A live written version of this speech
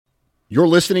You're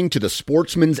listening to the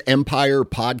Sportsman's Empire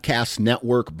Podcast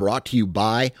Network, brought to you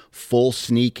by Full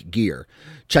Sneak Gear.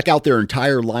 Check out their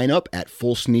entire lineup at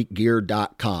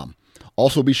fullsneakgear.com.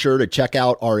 Also be sure to check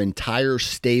out our entire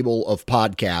stable of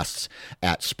podcasts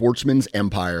at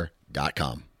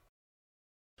sportsmansempire.com.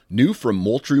 New from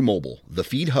Moultrie Mobile, the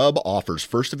Feed Hub offers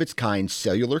first-of-its-kind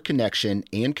cellular connection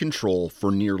and control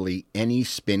for nearly any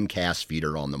spin cast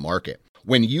feeder on the market.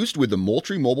 When used with the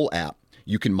Moultrie Mobile app,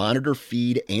 you can monitor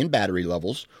feed and battery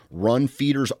levels, run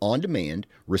feeders on demand,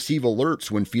 receive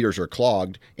alerts when feeders are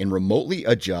clogged, and remotely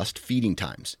adjust feeding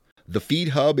times. The Feed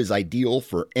Hub is ideal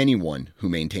for anyone who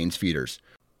maintains feeders.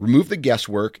 Remove the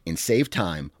guesswork and save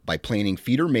time by planning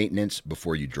feeder maintenance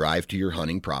before you drive to your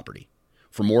hunting property.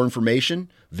 For more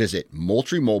information, visit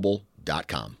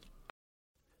MoultrieMobile.com.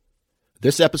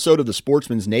 This episode of the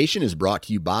Sportsman's Nation is brought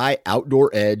to you by Outdoor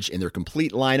Edge and their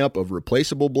complete lineup of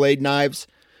replaceable blade knives,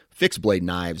 fixed blade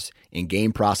knives, and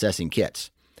game processing kits.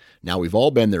 Now, we've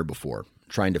all been there before,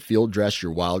 trying to field dress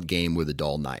your wild game with a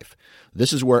dull knife.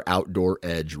 This is where Outdoor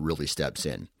Edge really steps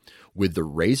in. With the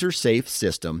Razor Safe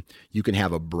system, you can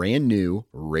have a brand new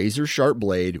razor sharp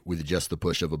blade with just the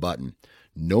push of a button.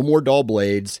 No more dull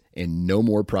blades and no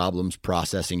more problems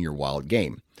processing your wild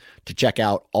game. To check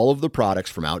out all of the products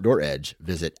from Outdoor Edge,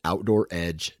 visit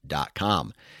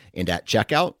OutdoorEdge.com. And at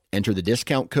checkout, enter the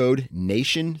discount code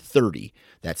NATION30.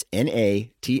 That's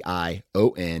NATION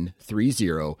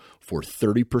 30 for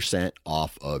 30%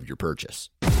 off of your purchase.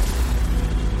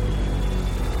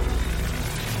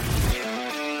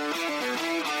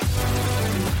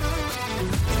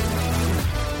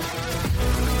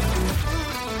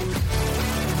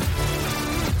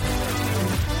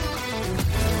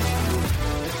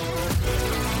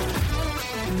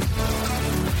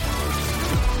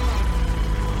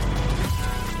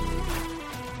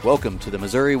 Welcome to the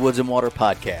Missouri Woods and Water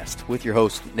Podcast with your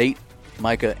hosts, Nate,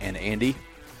 Micah, and Andy.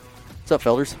 What's up,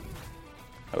 fellas?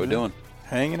 How we doing?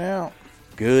 Hanging out.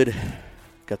 Good.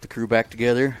 Got the crew back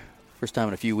together. First time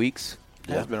in a few weeks.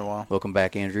 Yeah, it's been a while. Welcome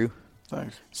back, Andrew.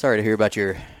 Thanks. Sorry to hear about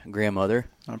your grandmother.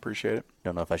 I appreciate it.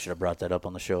 Don't know if I should have brought that up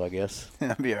on the show, I guess.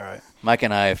 That'd be all right. Mike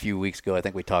and I, a few weeks ago, I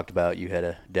think we talked about you had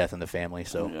a death in the family,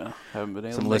 so Yeah, haven't been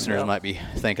able some to listeners make it out. might be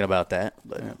thinking about that.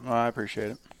 But Yeah, well, I appreciate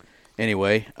it.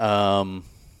 anyway,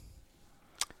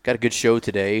 got a good show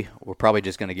today. We're probably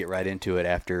just going to get right into it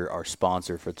after our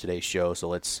sponsor for today's show, so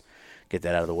let's get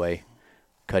that out of the way.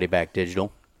 Cuddyback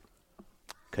Digital,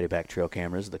 Cuddyback Trail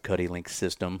Cameras, the Cuddy Link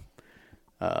system.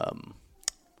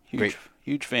 Great.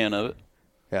 Huge fan of it.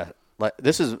 Yeah,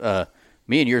 this is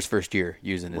me and yours first year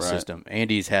using this Right. system.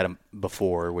 Andy's had them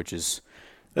before, which is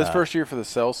This first year for the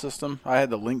cell system, I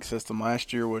had the Link system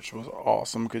last year, which was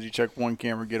awesome because you check one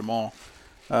camera, get them all.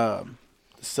 The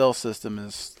cell system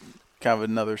is kind of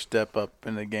another step up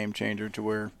in the game changer to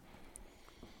where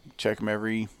you check them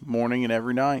every morning and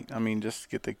every night. I mean, just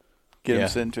get them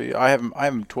sent to you. I have them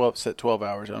set 12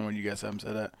 hours. I don't know when you guys have them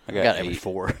set at. I got every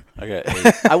 4. I got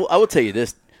 8. I will tell you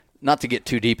this, not to get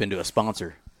too deep into a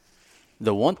sponsor.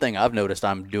 The one thing I've noticed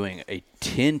I'm doing a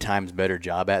 10 times better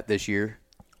job at this year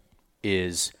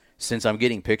is since I'm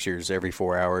getting pictures every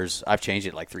 4 hours, I've changed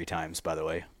it like 3 times, by the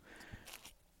way.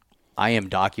 I am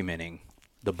documenting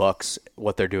the bucks,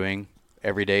 what they're doing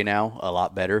every day now, a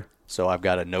lot better. So I've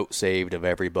got a note saved of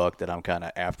every buck that I'm kind of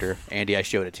after. Andy, I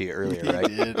showed it to you earlier, right?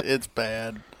 It's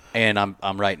bad. And I'm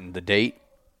writing the date,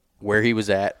 where he was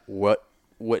at, what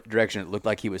direction it looked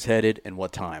like he was headed, and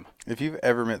what time. If you've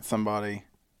ever met somebody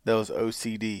that was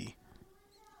OCD,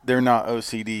 they're not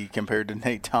OCD compared to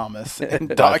Nate Thomas and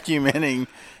documenting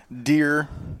deer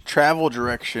travel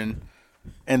direction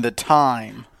and the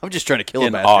time. I'm just trying to kill him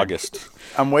In bastard. August.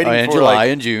 I'm waiting In for July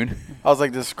and June. I was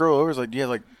like, to scroll over. It's like, do you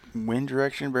have like wind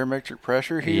direction, barometric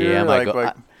pressure here? Yeah, I might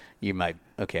like, go. You might.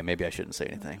 Okay, maybe I shouldn't say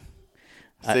anything.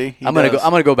 see, I'm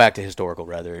gonna go back to historical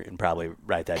rather and probably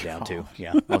write that down too.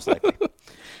 Yeah, most likely.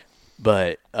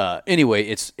 But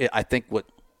anyway, I think what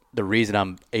the reason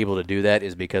I'm able to do that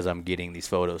is because I'm getting these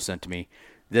photos sent to me.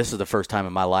 This is the first time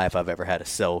in my life I've ever had a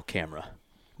cell camera,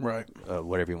 right.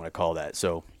 whatever you want to call that.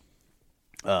 So,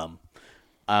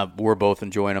 we're both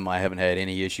enjoying them. I haven't had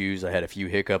any issues. I had a few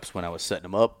hiccups when I was setting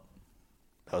them up.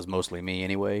 That was mostly me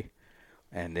anyway,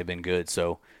 and they've been good.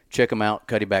 So check them out,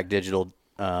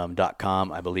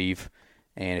 cuddybackdigital.com, I believe.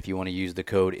 And if you want to use the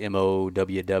code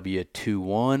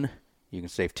MOWW21, you can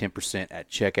save 10% at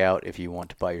checkout if you want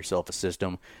to buy yourself a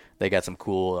system. They got some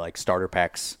cool like starter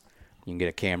packs. You can get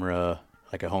a camera,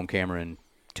 like a home camera, and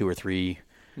 2 or 3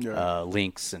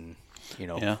 links, and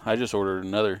Yeah, I just ordered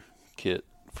another kit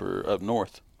for up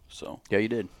north. So Yeah, you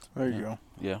did. There you go.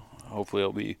 yeah, hopefully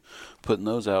I'll be putting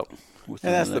those out within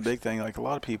And that's the next- big thing. Like, a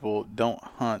lot of people don't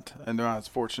hunt, and they're not as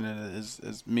fortunate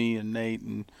as me and Nate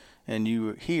and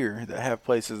you here that have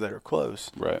places that are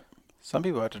close. Right. Some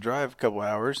people have to drive a couple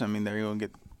hours. I mean, they're going to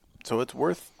get – so it's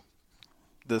worth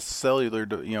the cellular,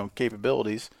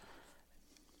 capabilities.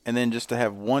 And then just to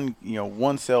have one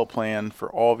cell plan for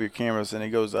all of your cameras, and it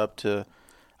goes up to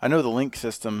 – I know the Link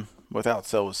system without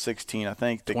cell was 16. I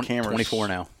think the cameras – 24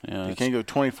 now. Yeah, You it's- can go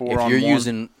 24 If on you're one.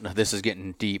 using – this is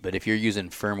getting deep, but if you're using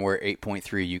firmware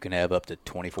 8.3, you can have up to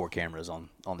 24 cameras on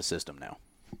the system now.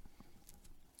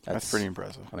 That's pretty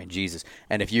impressive. I mean, Jesus.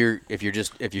 And if you're you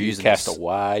using cast the, a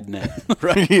wide net.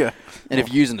 right, Yeah. and if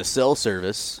you're using the cell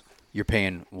service, you're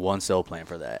paying one cell plan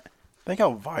for that. Think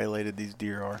how violated these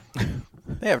deer are.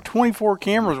 They have 24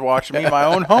 cameras watching me in my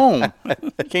own home.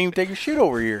 Can't even take a shit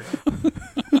over here.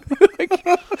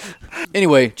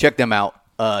 Anyway, check them out.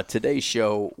 Today's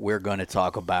show, we're going to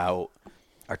talk about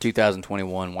our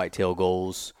 2021 whitetail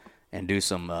goals and do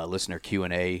some listener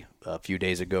Q&A. A few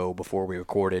days ago before we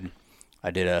recorded, I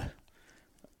did a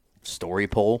story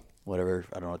poll, whatever,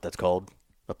 I don't know what that's called,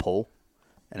 a poll,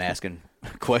 and asking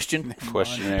a question.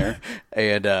 Questionnaire.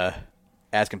 And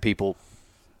asking people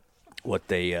what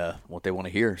they want to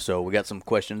hear. So we got some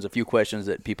questions, a few questions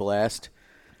that people asked,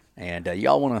 and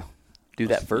y'all want to do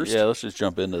that first? Yeah, let's just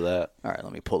jump into that. All right,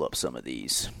 let me pull up some of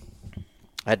these.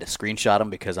 I had to screenshot them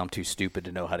because I'm too stupid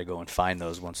to know how to go and find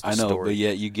those once the I know, story. but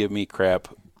yet you give me crap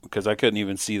because I couldn't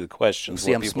even see the questions.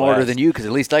 See, what I'm people smarter asked. than you because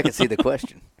at least I could see the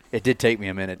question. It did take me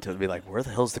a minute to be like, where the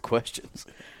hell's the questions?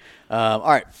 All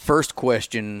right, first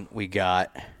question we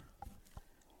got.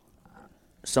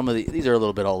 Some of these are a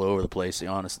little bit all over the place,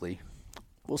 honestly.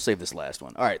 We'll save this last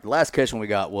one. All right, the last question we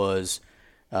got was,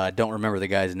 don't remember the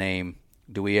guy's name.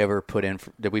 Did we put in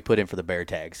for the bear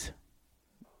tags?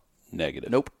 Negative.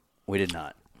 Nope, we did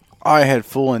not. I had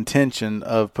full intention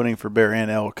of putting for bear and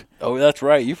elk, Oh, that's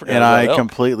right. You forgot and about I elk.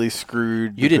 completely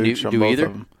screwed the You didn't pooch do on both either?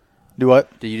 of them. Do what?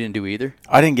 You didn't do either?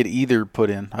 I didn't get either put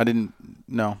in. I didn't.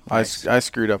 No, Nice. I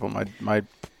screwed up on my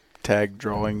tag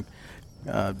drawing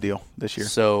deal this year.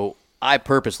 So I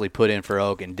purposely put in for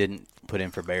elk and didn't put in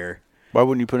for bear. Why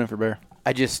wouldn't you put in for bear?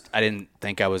 I didn't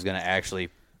think I was going to actually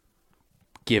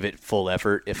give it full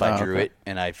effort if I drew okay. it,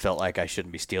 and I felt like I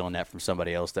shouldn't be stealing that from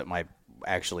somebody else that might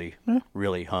actually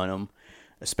really hunt them,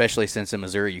 especially since in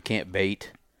Missouri you can't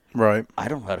bait. Right. I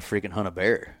don't know how to freaking hunt a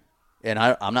bear, and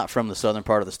I'm not from the southern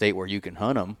part of the state where you can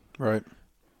hunt them. Right.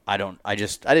 I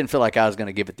didn't feel like I was going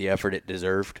to give it the effort it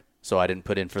deserved, so I didn't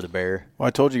put in for the bear. Well,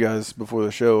 I told you guys before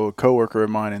the show, a coworker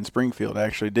of mine in Springfield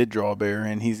actually did draw a bear,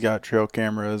 and he's got trail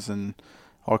cameras and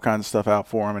all kinds of stuff out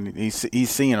for him, and he's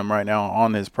seeing them right now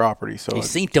on his property. So He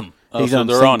seen them. Oh, he's so done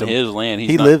they're synced on them. his land.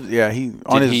 He's he not, lives, yeah. He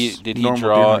on his Did he normal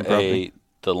draw deer hunting property.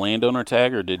 the landowner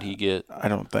tag, or did he get? I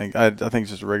don't think. I think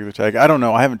it's just a regular tag. I don't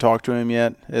know. I haven't talked to him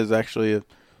yet. It was actually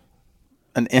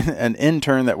an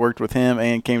intern that worked with him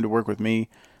and came to work with me.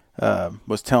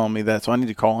 Was telling me that, so I need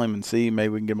to call him and see. Maybe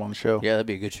we can get him on the show. Yeah, that'd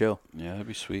be a good show. Yeah, that'd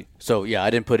be sweet. So yeah, I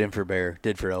didn't put in for bear.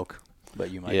 Did for elk,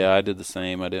 but you might. Yeah, I did the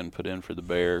same. I didn't put in for the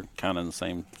bear. Kind of in the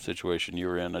same situation you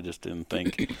were in. I just didn't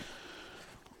think.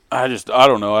 I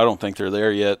don't know. I don't think they're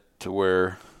there yet to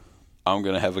where I'm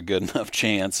going to have a good enough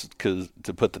chance to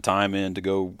put the time in to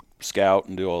go scout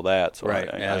and do all that. So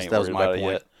Right. I Yeah, ain't that was worried my about it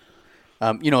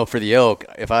point. yet. For the elk,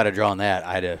 if I'd have drawn that,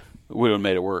 I'd We would have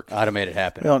made it work. have made it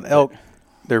happen. Well, an elk,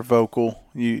 they're vocal.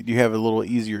 You have a little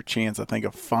easier chance, I think,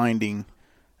 of finding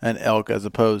an elk as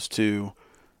opposed to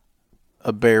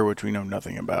a bear, which we know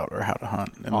nothing about or how to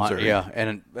hunt in Missouri. Yeah,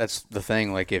 and that's the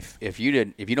thing. Like if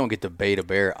you don't get to bait a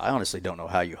bear, I honestly don't know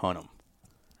how you hunt them.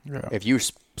 Yeah. If you're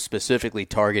specifically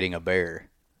targeting a bear,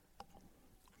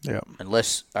 Yeah.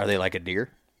 unless are they like a deer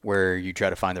where you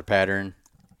try to find their pattern,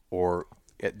 or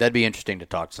that'd be interesting to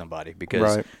talk to somebody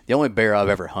because Right. the only bear I've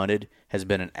ever hunted has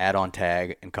been an add-on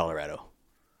tag in Colorado,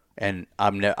 and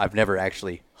I've never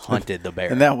actually hunted the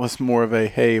bear. And that was more of a,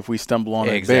 hey, if we stumble on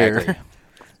exactly. a bear.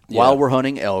 While we're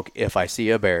hunting elk, if I see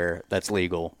a bear that's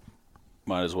legal,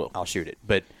 Might as well. I'll shoot it.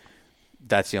 But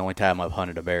that's the only time I've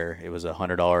hunted a bear. It was a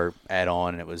 $100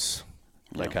 add-on, and it was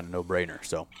like kind of no-brainer.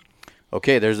 So,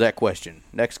 okay, there's that question.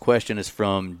 Next question is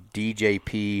from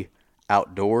DJP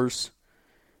Outdoors.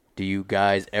 Do you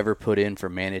guys ever put in for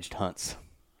managed hunts?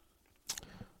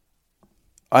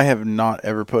 I have not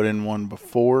ever put in one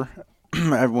before.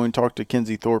 When we talked to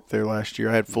Kenzie Thorpe there last year,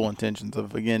 I had full intentions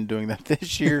of, again, doing that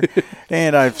this year.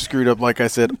 And I've screwed up, like I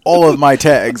said, all of my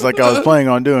tags like I was planning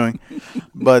on doing.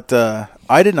 But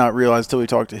I did not realize until we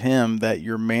talked to him that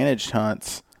your managed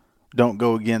hunts don't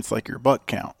go against, like, your buck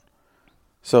count.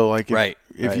 So, like,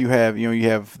 if you have, you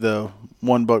have the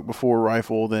one buck before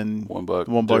rifle, then One buck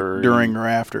during or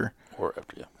after. Or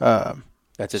after, yeah.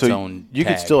 That's its own You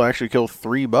tag. could still actually kill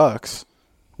 3 bucks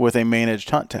with a managed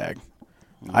hunt tag.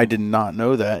 I did not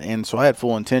know that, and so I had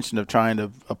full intention of trying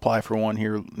to apply for one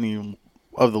here,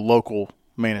 of the local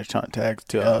managed hunt tags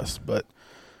to us, but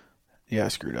yeah, I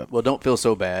screwed up. Well, don't feel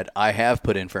so bad. I have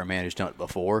put in for a managed hunt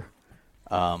before.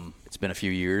 It's been a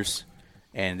few years,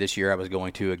 and this year I was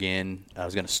going to again. I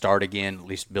was going to start again, at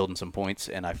least building some points,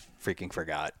 and I freaking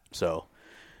forgot. So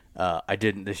I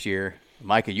didn't this year.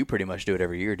 Micah, you pretty much do it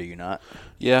every year, do you not?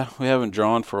 Yeah, we haven't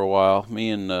drawn for a while. Me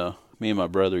and my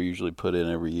brother usually put in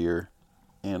every year,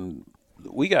 and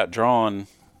we got drawn.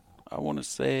 I want to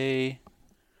say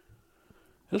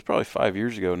it was probably 5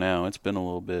 years ago now. It's been a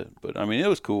little bit, but I mean it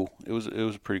was cool. It was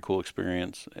a pretty cool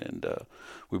experience, and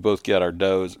we both got our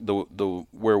does. The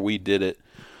where we did it,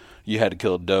 you had to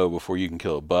kill a doe before you can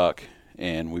kill a buck,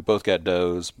 and we both got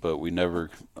does, but we never.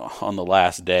 On the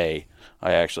last day,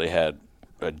 I actually had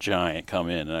a giant come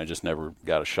in, and I just never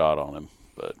got a shot on him.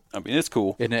 But I mean, it's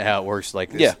cool. Isn't it how it works? Like,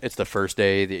 Yeah. it's the first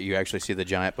day that you actually see the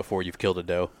giant before you've killed a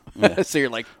doe. Yeah. So you're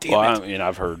like, damn Well, it. I mean,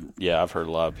 I've heard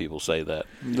a lot of people say that.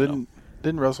 Didn't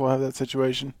Russell have that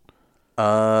situation?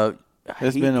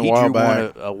 It's been a while drew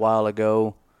back. one a while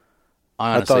ago.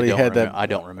 I honestly thought he don't had that- I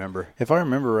don't remember. If I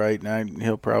remember right, and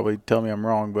he'll probably tell me I'm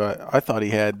wrong, but I thought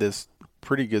he had this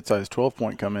pretty good sized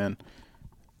 12-point come in,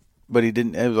 but he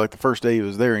didn't. It was like the first day he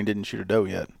was there, and he didn't shoot a doe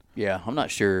yet, Yeah, I'm not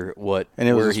sure what. and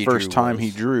it where was his he first drew time was. he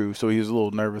drew, so he was a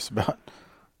little nervous about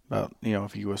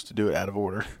if he was to do it out of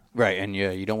order. Right, and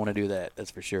yeah, you don't want to do that. That's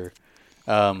for sure.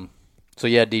 So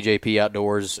yeah, DJP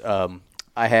Outdoors.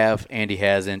 I have. Andy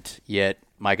hasn't yet.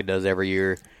 Micah does every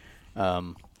year.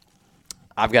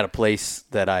 I've got a place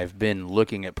that I've been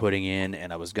looking at putting in,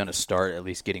 and I was going to start at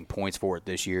least getting points for it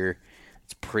this year.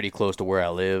 It's pretty close to where I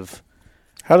live.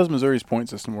 How does Missouri's point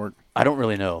system work? I don't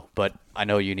really know, but I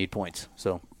know you need points.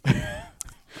 So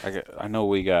I know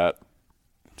we got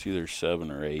it's either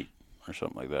 7 or 8 or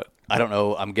something like that. I don't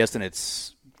know. I'm guessing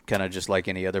it's kind of just like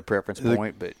any other preference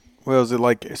point, but Well, is it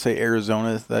like, say,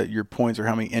 Arizona, that your points are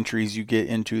how many entries you get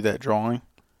into that drawing?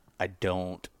 I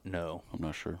don't know. I'm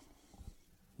not sure.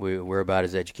 We're about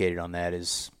as educated on that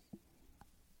as.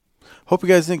 Hope you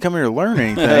guys didn't come here to learn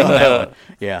anything.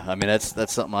 Yeah, I mean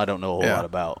that's something I don't know a whole Yeah. lot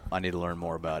about. I need to learn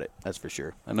more about it. That's for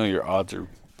sure. I know your odds are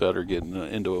better getting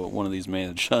into one of these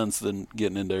managed hunts than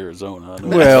getting into Arizona. I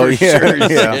know Well, For yeah, sure,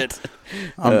 yeah. shit.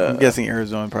 I'm guessing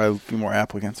Arizona probably a few more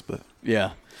applicants, but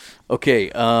Yeah.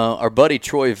 Okay. Our buddy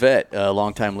Troy Vett, a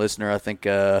longtime listener, I think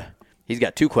he's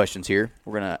got 2 questions here.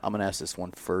 I'm gonna ask this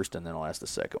one first, and then I'll ask the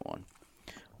second one.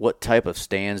 What type of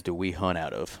stands do we hunt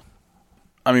out of?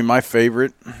 I mean, my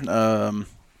favorite, I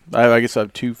guess I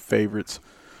have 2 favorites.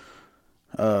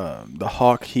 The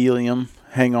Hawk Helium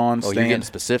hang-on Oh, stand. you're getting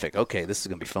specific. Okay, this is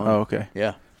gonna be fun. Oh, okay.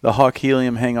 Yeah. The Hawk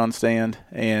Helium hang-on stand,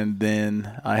 and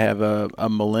then I have a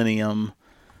Millennium.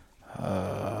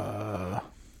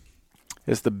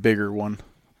 It's the bigger one.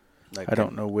 Like I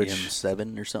don't know which.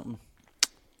 M7 or something.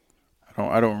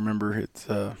 I don't remember. It's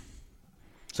So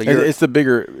you're it's the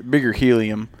bigger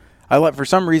Helium. For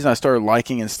some reason I started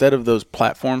liking, instead of those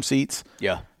platform seats.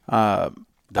 yeah. I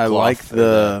cloth like or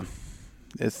the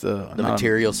the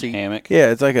material seat. hammock.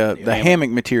 Yeah, it's like the hammock. hammock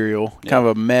material, kind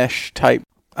of a mesh type.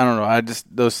 I don't know.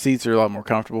 Those seats are a lot more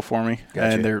comfortable for me,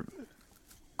 Gotcha. and they're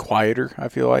quieter, I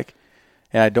feel like.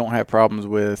 And I don't have problems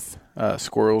with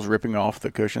squirrels ripping off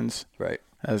the cushions Right.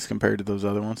 as compared to those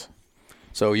other ones.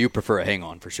 So you prefer a hang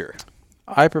on for sure.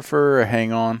 I prefer a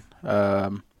hang-on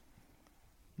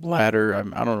ladder.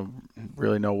 I don't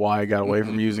really know why I got away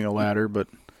from using a ladder, but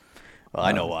Well,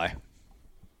 I know why.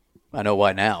 I know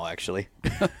why now, actually.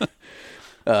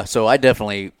 So I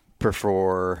definitely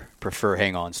prefer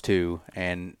hang-ons too,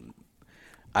 and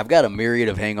I've got a myriad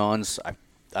of hang-ons.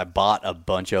 I bought a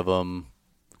bunch of them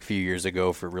a few years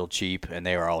ago for real cheap, and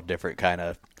they are all different kind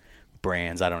of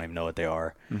brands. I don't even know what they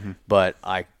are, but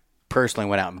I personally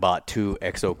went out and bought 2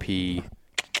 XOP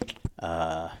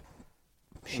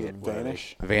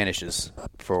Vanishes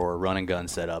for run and gun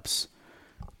setups.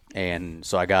 And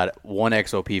so I got one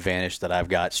XOP Vanish that I've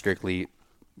got strictly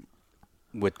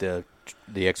with the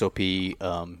XOP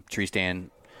tree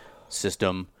stand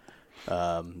system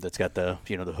that's got the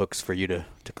the hooks for you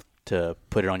to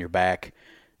put it on your back.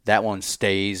 That one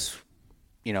stays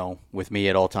with me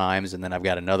at all times, and then I've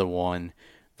got another one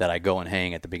that I go and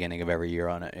hang at the beginning of every year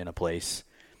in a place.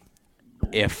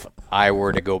 If I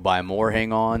were to go buy more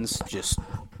hang-ons, just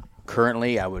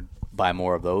currently I would buy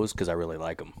more of those because I really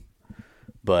like them.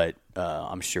 But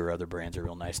I'm sure other brands are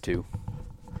real nice too.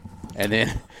 And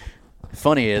then,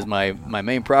 funny is my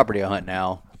main property I hunt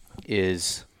now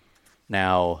is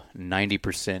now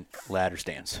 90% ladder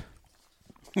stands.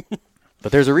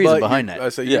 But there's a reason behind that. I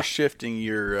say you're shifting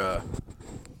your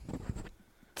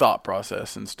thought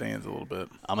process in stands a little bit.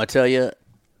 I'm going to tell you,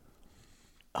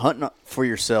 hunting for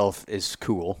yourself is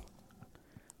cool.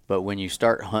 But when you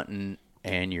start hunting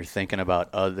and you're thinking about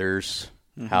others,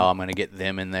 how I'm going to get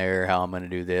them in there, how I'm going to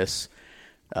do this,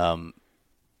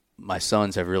 my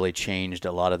sons have really changed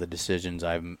a lot of the decisions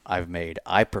I've made.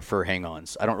 I prefer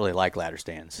hang-ons. I don't really like ladder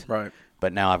stands. Right.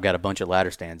 But now I've got a bunch of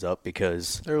ladder stands up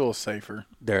because they're a little safer.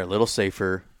 They're a little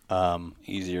safer.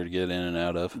 Easier to get in and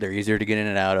out of. They're easier to get in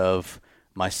and out of.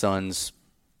 My sons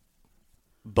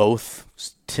both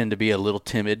tend to be a little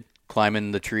timid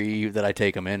climbing the tree that I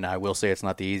take them in. I will say it's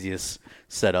not the easiest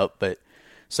setup, but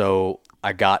so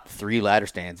I got 3 ladder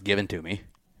stands given to me.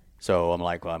 So I'm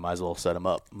like, well, I might as well set them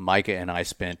up. Micah and I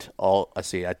spent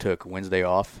I took Wednesday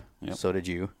off. Yep. So did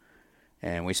you.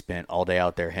 And we spent all day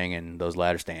out there hanging those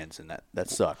ladder stands, and that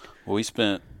sucked. Well,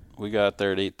 we got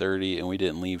there at 8:30, and we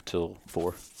didn't leave till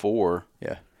 4.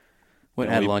 Yeah.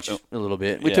 Went and had lunch a little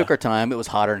bit. We took our time. It was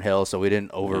hotter than hell, so we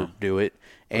didn't overdo it.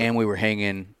 And we were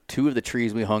hanging, 2 of the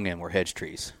trees we hung in were hedge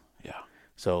trees. Yeah.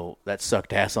 So that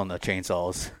sucked ass on the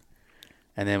chainsaws.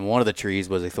 And then one of the trees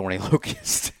was a thorny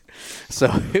locust. So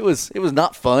it was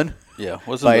not fun. Yeah,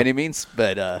 by any means,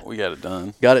 but we got it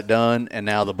done. Got it done, and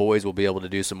now the boys will be able to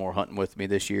do some more hunting with me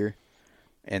this year.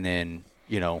 And then,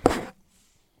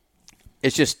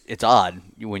 it's odd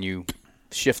when you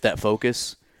shift that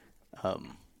focus.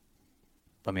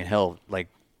 Hell, like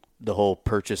the whole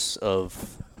purchase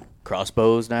of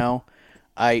crossbows now,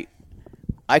 I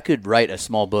could write a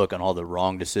small book on all the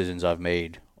wrong decisions I've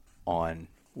made on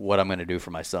what I'm going to do for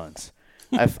my sons.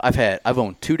 I've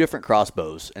owned 2 different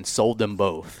crossbows and sold them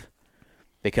both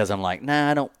because I'm like, nah,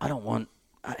 I don't want.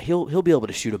 He'll be able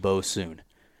to shoot a bow soon,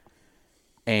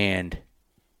 and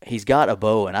he's got a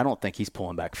bow, and I don't think he's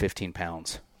pulling back 15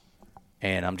 pounds.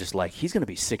 And I'm just like, he's going to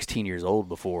be 16 years old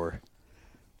before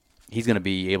he's going to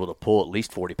be able to pull at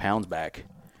least 40 pounds back.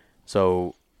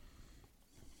 So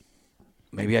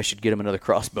maybe I should get him another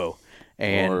crossbow.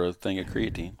 Or a thing of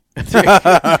creatine.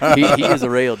 he is a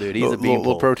rail dude. He's a bean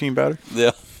little protein powder.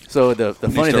 Yeah. So the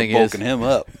funny thing is, bulking him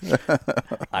up.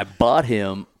 I bought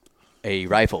him a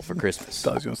rifle for Christmas.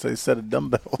 I was going to say a set of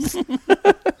dumbbells.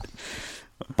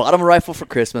 Bought him a rifle for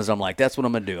Christmas. I'm like, that's what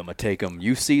I'm going to do. I'm going to take him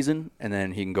youth season, and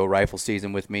then he can go rifle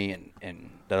season with me, and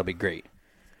that'll be great.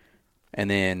 And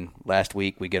then last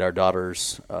week we get our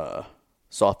daughter's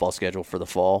softball schedule for the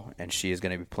fall, and she is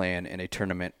going to be playing in a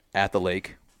tournament at the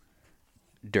lake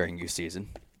during youth season.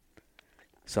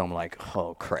 So I'm like,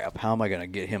 oh, crap. How am I going to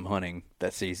get him hunting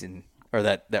that season or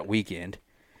that weekend?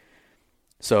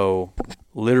 So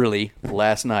literally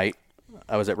last night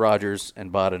I was at Rogers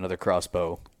and bought another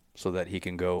crossbow so that he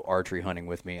can go archery hunting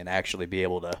with me and actually be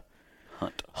able to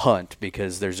hunt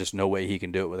because there's just no way he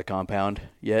can do it with a compound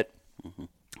yet. Mm-hmm.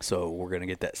 So we're going to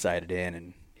get that sighted in,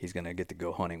 and he's going to get to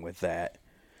go hunting with that.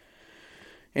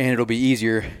 And it'll be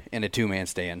easier in a 2-man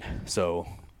stand. So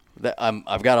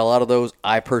I've got a lot of those.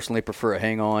 I personally prefer a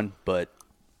hang-on, but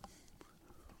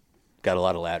got a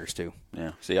lot of ladders too.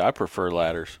 Yeah. See, I prefer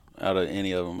ladders. Out of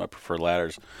any of them, I prefer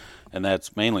ladders. And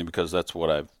that's mainly because that's what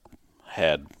I've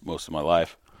had most of my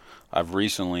life. I've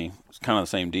recently, it's kind of the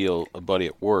same deal, a buddy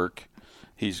at work,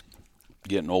 he's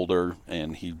getting older,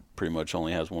 and he pretty much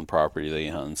only has one property that he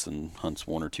hunts and hunts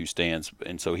 1 or 2 stands.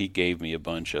 And so he gave me a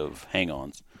bunch of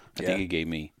hang-ons. I think he gave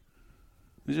me,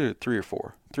 these are 3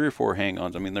 or 4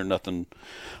 hang-ons. I mean, they're nothing,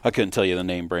 I couldn't tell you the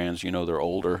name brands, they're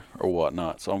older or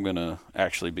whatnot. So I'm going to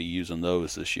actually be using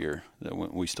those this year.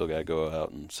 We still got to go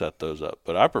out and set those up.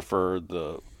 But I prefer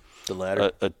the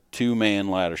ladder, a 2-man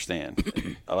ladder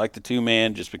stand. I like the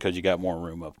 2-man just because you got more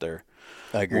room up there.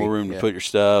 I agree. More room to put your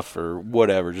stuff or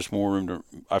whatever. Just more room to.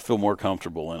 I feel more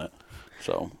comfortable in it.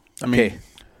 So I mean,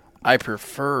 I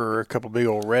prefer a couple big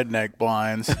old redneck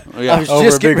blinds. I was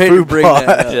just getting ready to bring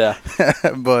that up.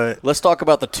 Yeah, but let's talk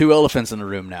about the 2 elephants in the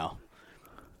room now.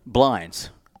 Blinds.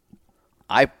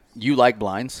 You like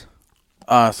blinds?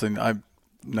 Honestly,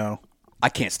 no. I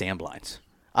can't stand blinds.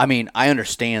 I mean, I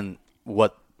understand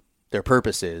what their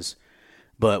purpose is,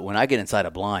 but when I get inside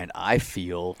a blind, I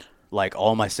feel like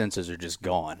all my senses are just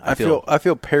gone. I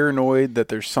feel paranoid that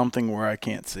there's something where I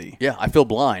can't see. Yeah, I feel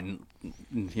blind.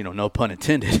 No pun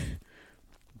intended.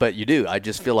 But you do. I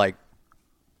just feel like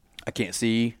I can't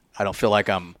see. I don't feel like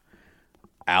I'm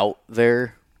out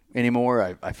there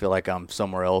anymore. I feel like I'm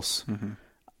somewhere else. Mm-hmm.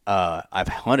 I've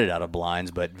hunted out of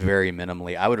blinds, but very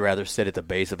minimally. I would rather sit at the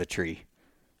base of a tree.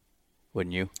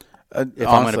 Wouldn't you? If honestly,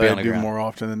 I'm going to be on the ground more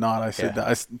often than not.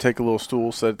 I take a little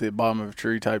stool, set at the bottom of a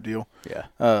tree type deal.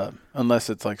 Yeah. Unless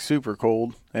it's like super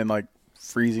cold and like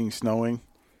freezing, snowing.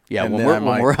 Yeah, And when then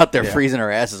we're out there freezing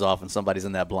our asses off and somebody's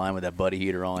in that blind with that buddy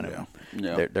heater on,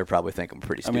 Yeah. they're probably thinking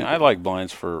pretty I stupid. mean, I like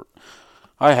blinds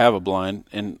I have a blind,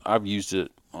 and I've used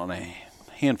it on a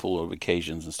handful of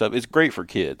occasions and stuff. It's great for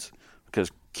kids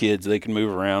because kids, they can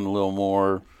move around a little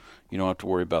more. You don't have to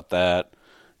worry about that.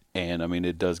 And, I mean,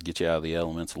 it does get you out of the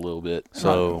elements a little bit.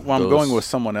 So when I'm going with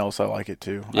someone else, I like it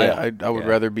too. Yeah. I would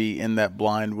rather be in that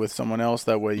blind with someone else.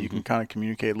 That way you can kind of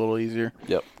communicate a little easier.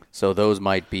 Yep. So those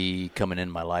might be coming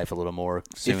in my life a little more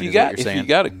soon. If you is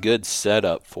got a good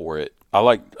setup for it,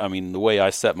 the way I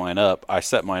set mine up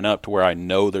to where I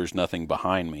know there's nothing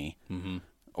behind me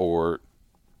or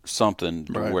something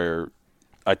where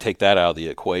I take that out of the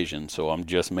equation. So I'm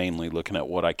just mainly looking at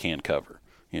what I can cover,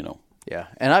 Yeah,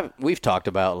 and we've talked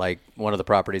about, like, one of the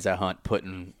properties I hunt,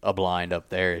 putting a blind up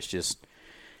there. It's just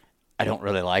I don't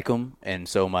really like them, and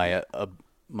so my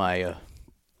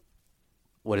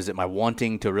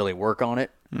wanting to really work on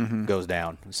it goes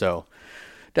down. So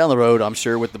down the road, I'm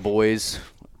sure with the boys,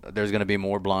 there's going to be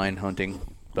more blind hunting,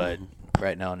 but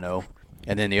right now, no.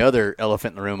 And then the other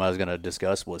elephant in the room I was going to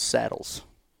discuss was saddles.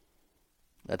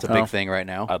 That's a big thing right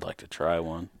now. I'd like to try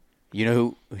one. You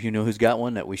know who's got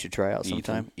one that we should try out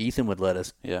sometime? Ethan would let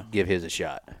us give his a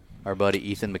shot. Our buddy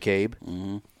Ethan McCabe.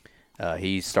 Mm-hmm.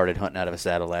 He started hunting out of a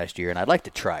saddle last year, and I'd like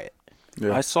to try it.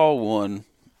 Yeah. I saw one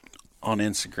on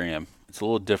Instagram. It's a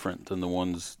little different than the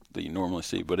ones that you normally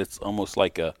see, but it's almost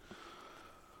like a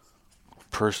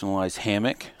personalized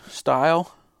hammock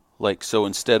style. Like, so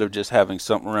instead of just having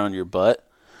something around your butt,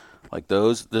 like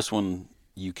this one,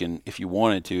 you can, if you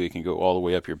wanted to, it can go all the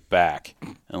way up your back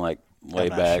and like lay I'm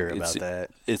back. not sure about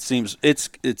that. It seems it's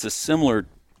a similar.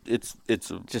 It's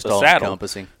Just a all saddle.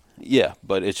 encompassing. Yeah,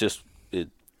 but it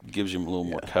gives you a little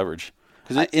more coverage.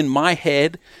 Because in my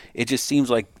head, it just seems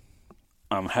like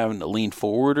I'm having to lean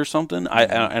forward or something. And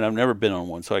I've never been on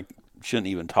one, so I shouldn't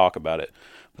even talk about it.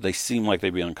 But they seem like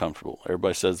they'd be uncomfortable.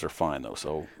 Everybody says they're fine, though.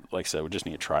 So, like I said, we just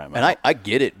need to try them out. And I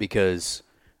get it, because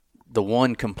the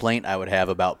one complaint I would have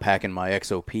about packing my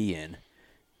XOP in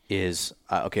is,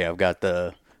 I've got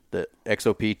the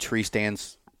XOP tree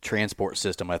stands transport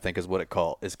system, I think is what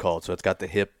is called. So it's got the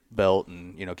hip belt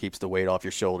and, keeps the weight off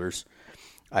your shoulders.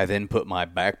 I then put my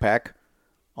backpack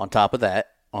on top of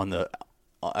that.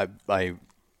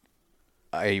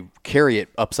 I carry it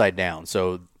upside down,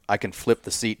 so I can flip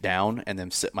the seat down and then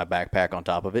sit my backpack on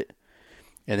top of it.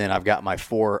 And then I've got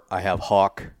I have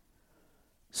Hawk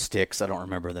sticks. I don't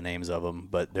remember the names of them,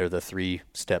 but they're the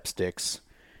 3-step sticks.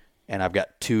 And I've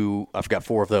got 4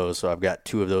 of those, so I've got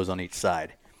 2 of those on each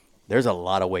side. There's a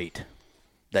lot of weight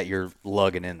that you're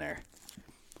lugging in there.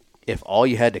 If all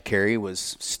you had to carry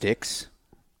was sticks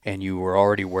and you were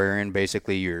already wearing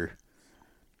basically your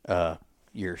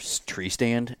tree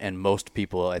stand, and most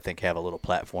people, I think, have a little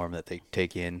platform that they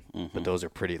take in, but those are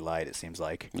pretty light, it seems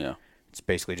like. Yeah. It's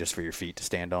basically just for your feet to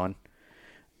stand on.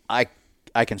 I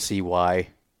can see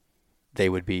why they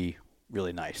would be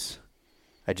really nice.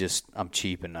 I'm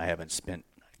cheap and I haven't spent,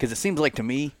 because it seems like to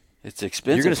me it's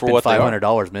expensive. You're going to spend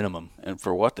 $500 minimum, and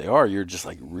for what they are, you're just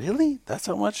like, really? That's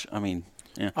how much? I mean,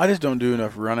 yeah. I just don't do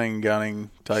enough running,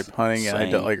 gunning type hunting, and I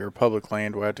Same. don't or public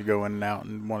land where I have to go in and out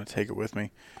and want to take it with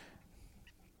me.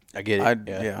 I get it.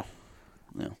 Yeah.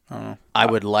 Yeah. I don't know. I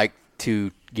would like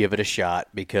to give it a shot,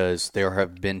 because there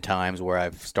have been times where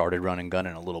I've started running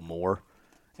gunning a little more,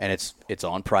 and it's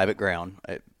on private ground,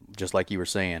 just like you were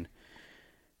saying,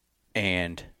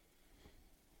 and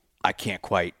I can't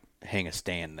quite hang a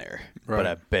stand there. Right. But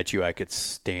I bet you I could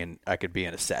be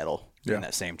in a saddle in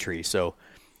that same tree. So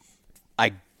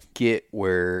I get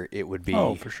where it would be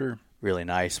Oh, for sure. really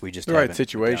nice. We just The right haven't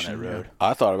situation, down that road.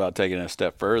 I thought about taking it a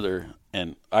step further,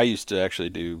 and I used to actually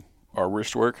do our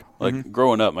wrist work. Like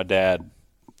growing up, my dad.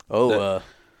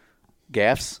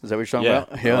 Gaffs? Is that what you're talking Yeah,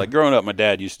 about? Yeah. like growing up, my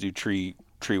dad used to do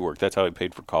tree work. That's how he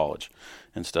paid for college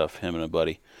and stuff. Him and a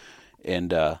buddy,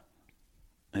 and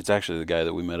it's actually the guy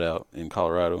that we met out in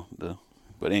Colorado.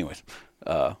 But anyways,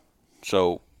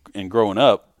 so in growing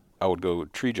up, I would go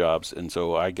with tree jobs, and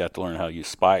so I got to learn how to use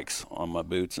spikes on my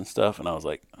boots and stuff. And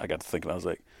I got to thinking,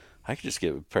 I could just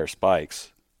get a pair of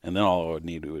spikes, and then all I would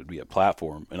need would be a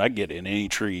platform, and I'd get in any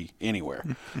tree anywhere.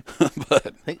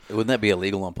 But Wouldn't that be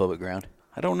illegal on public ground?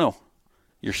 I don't know.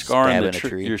 You're scarring Stabbing the a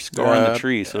tree. You're scarring the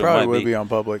tree, so probably it might would be on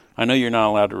public. I know you're not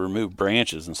allowed to remove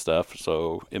branches and stuff,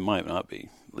 so it might not be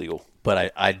legal.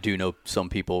 But I do know some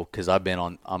people, because I'm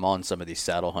on some of these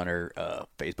saddle hunter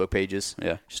Facebook pages,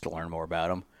 just to learn more about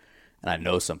them, and I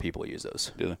know some people use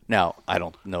those. Do they? Now, I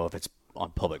don't know if it's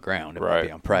on public ground; it might Right.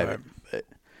 be on private. But,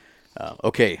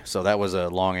 okay, so that was a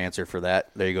long answer for that.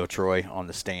 There you go, Troy, on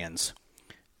the stands.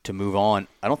 To move on,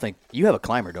 I don't think you have a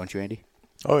climber, don't you, Andy?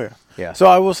 Oh yeah. Yeah. So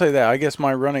I will say that I guess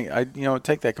my running,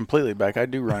 take that completely back. I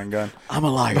do run and gun. I'm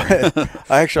a liar.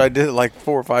 I did it like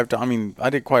 4 or 5 times. I mean, I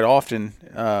did quite often.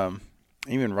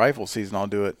 Even rifle season, I'll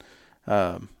do it.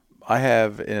 I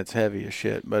have, and it's heavy as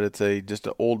shit, but it's just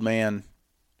an old man.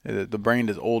 The brand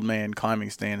is Old Man climbing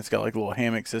stand. It's got like a little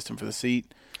hammock system for the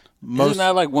seat. Isn't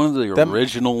that like one of the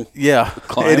original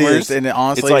climbers? It is, and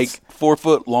honestly, it's like 4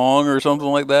 foot long or something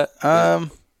like that.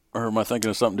 Or am I thinking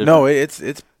of something different? No, it's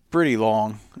pretty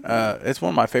long. It's one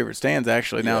of my favorite stands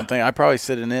actually. Now I'm thinking, I probably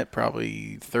sit in it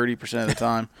probably 30% of the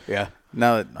time. Yeah.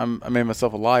 Now that I made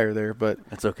myself a liar there, but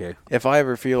That's okay. if I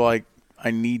ever feel like I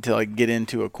need to like get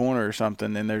into a corner or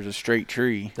something, and there's a straight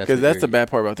tree, because that's the bad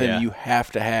part about them. Yeah. You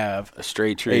have to have A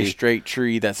straight tree. a straight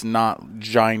tree that's not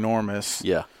ginormous.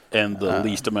 Yeah. And the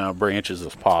least amount of branches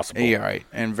as possible. Yeah, right.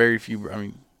 And very few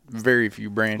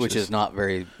branches, Which is not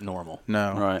very normal.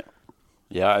 no. Right.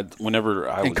 Yeah. Whenever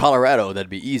I In was, Colorado, that'd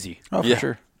be easy. Oh, Yeah. for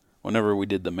sure. whenever we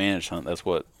did the managed hunt, that's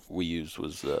what we used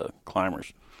was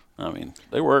climbers. I mean,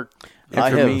 they work.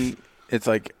 And for me, it's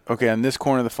like, okay, on this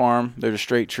corner of the farm, there's a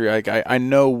straight tree. Like I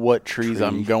know what trees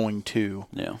I'm going to,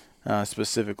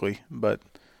 specifically, but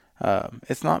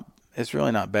it's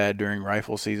really not bad during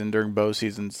rifle season. During bow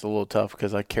season, it's a little tough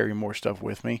because I carry more stuff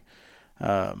with me.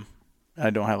 I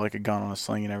don't have like a gun on a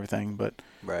sling and everything, but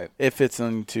Right. it fits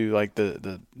into like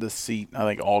the seat. I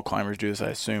think all climbers do this. I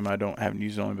assume I haven't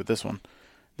used it only, but this one,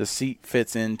 the seat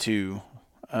fits into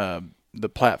the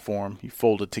platform. You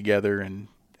fold it together and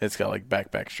it's got like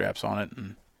backpack straps on it,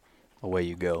 and Away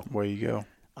you go. away you go.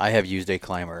 I have used a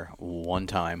climber one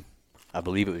time. I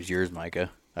believe it was yours, Micah.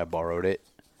 I borrowed it,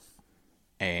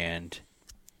 and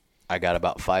I got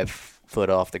about 5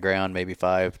 foot off the ground, maybe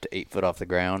 5 to 8 foot off the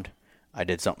ground. I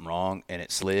did something wrong, and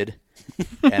it slid,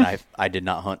 and I did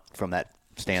not hunt from that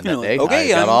stand that day. Okay,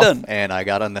 I got I'm off, done. and I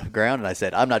got on the ground, and I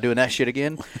said, I'm not doing that shit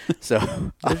again. So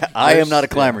I am not a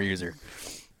climber user.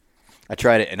 I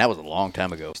tried it, and that was a long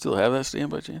time ago. Still have that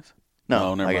stand by chance?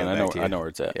 No, never I got mind. it back to you. I know where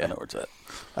it's at. Yeah. I know where it's at.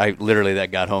 I literally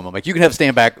that got home. I'm like, you can have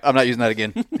stand back. I'm not using that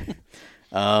again.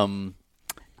 And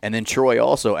then Troy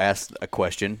also asked a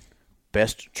question: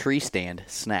 best tree stand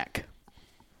snack.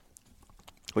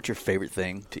 What's your favorite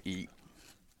thing to eat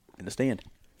in the stand?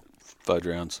 Fudge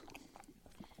rounds.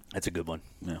 That's a good one.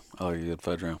 Yeah, I like a good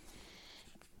fudge round.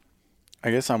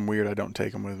 I guess I'm weird. I don't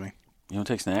take them with me. You don't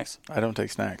take snacks? I don't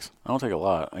take snacks. I don't take a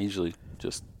lot. I usually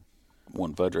just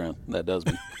one fudge round. That does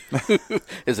me.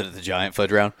 Is it the giant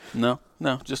fudge round? No,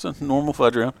 just a normal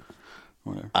fudge round.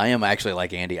 Whatever. I am actually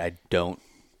like Andy. I don't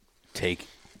take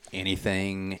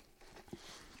anything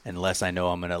unless I know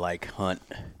I'm gonna like hunt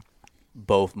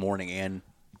both morning and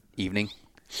evening.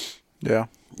 Yeah.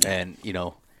 And,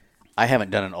 I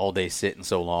haven't done an all-day sit in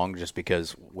so long just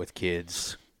because with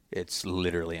kids, it's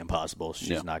literally impossible.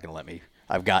 She's not going to let me.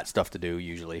 I've got stuff to do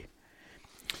usually.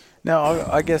 Now,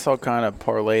 I guess I'll kind of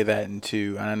parlay that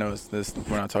into, and I know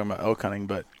we're not talking about elk hunting,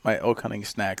 but my elk hunting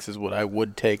snacks is what I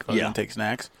would take if I was going to take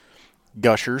snacks.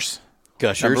 Gushers.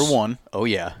 Number one. Oh,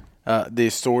 yeah. The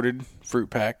assorted fruit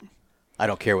pack. I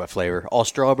don't care what flavor. All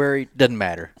strawberry, doesn't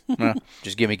matter.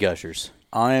 Just give me Gushers.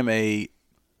 I am a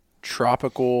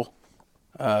tropical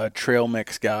trail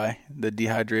mix guy. The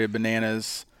dehydrated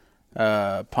bananas,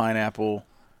 pineapple,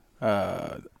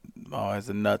 has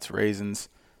the nuts, raisins,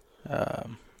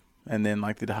 and then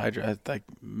like the dehydrated, like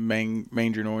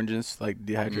mandarin oranges, like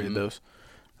dehydrated those.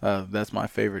 That's my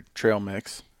favorite trail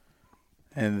mix.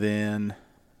 And then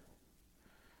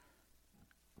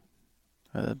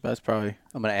that's probably.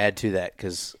 I'm going to add to that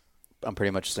because I'm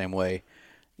pretty much the same way.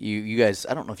 You guys,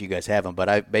 I don't know if you guys have them, but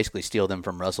I basically steal them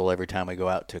from Russell every time we go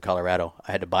out to Colorado.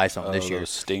 I had to buy something this year. Those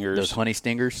stingers. Those honey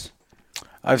stingers.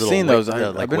 I've Little seen those. like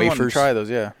I've been wanting to wafers. try those.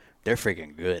 Yeah. They're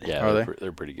freaking good. Yeah, Are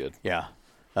they're pretty good. Yeah.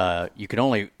 You can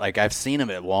only, I've seen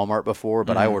them at Walmart before,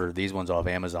 but I ordered these ones off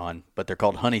Amazon. But they're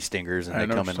called honey stingers, and I they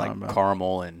know come what in you're like talking about.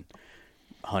 caramel and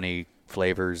honey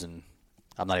flavors. And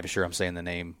I'm not even sure I'm saying the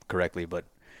name correctly, but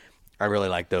I really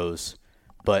like those.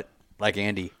 But like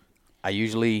Andy, I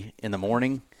usually, in the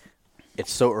morning,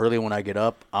 it's so early when I get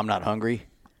up, I'm not hungry.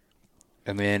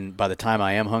 And then by the time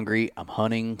I am hungry, I'm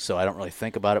hunting, so I don't really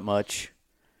think about it much.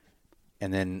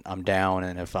 And then I'm down,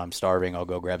 and if I'm starving, I'll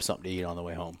go grab something to eat on the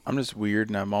way home. I'm just weird,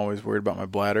 and I'm always worried about my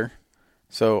bladder.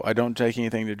 So I don't take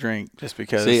anything to drink just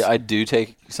because. See, I do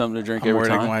take something to drink I'm every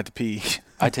worried I'm time. going to have to pee.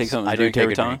 I take something to I do drink take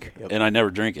every a time, drink. Yep. and I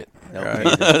never drink it. No, Right.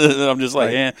 me either. I'm just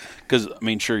like, Right. because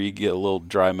sure, you get a little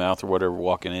dry mouth or whatever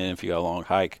walking in if you got a long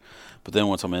hike, but then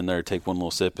once I'm in there, take one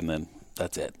little sip, and then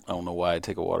that's it. I don't know why I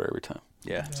take a water every time.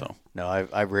 Yeah. So No,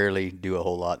 I rarely do a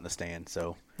whole lot in the stand.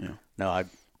 So, Yeah. no,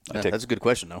 That's a good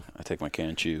question, though. I take my can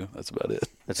and chew. That's about it.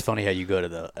 It's funny how you go to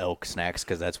the elk snacks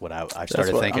because that's what I That's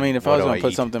started what, thinking. I mean, if I what was do going to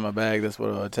put eat? something in my bag, that's what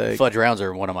I would take. Fudge rounds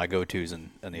are one of my go-tos in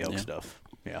the elk stuff.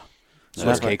 Yeah. Swiss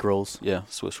like- cake rolls. Yeah,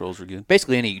 Swiss rolls are good.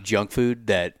 Basically any junk food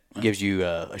that gives you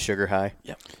a sugar high.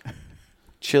 Yep.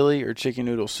 Chili or chicken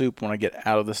noodle soup when I get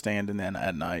out of the stand and then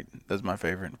at night. That's my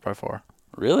favorite by far.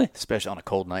 Really? Especially on a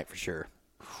cold night for sure.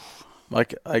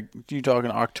 Like you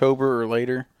talking October or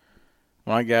later?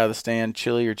 When I get out of the stand,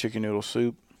 chili or chicken noodle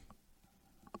soup.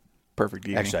 Perfect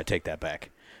evening. Actually, I take that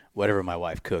back. Whatever my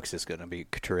wife cooks is going to be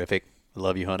terrific. I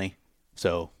love you, honey.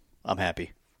 So I'm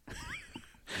happy.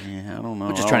 Yeah, I don't know.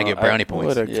 We're just trying to get brownie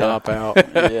points. What a cop out.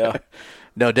 Yeah.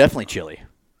 No, definitely chili.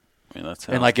 I mean, that's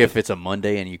And like if it's a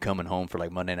Monday and you coming home for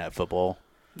like Monday Night Football,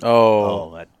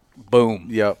 Oh, that boom,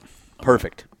 yep.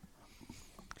 perfect.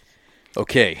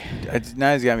 Okay,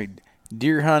 Now he's got me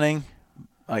deer hunting,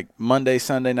 like Monday,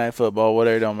 Sunday night football,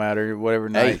 whatever, don't matter, whatever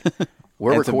night.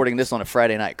 we're And some- recording this on a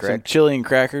Friday night, Some correct? chili and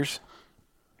crackers.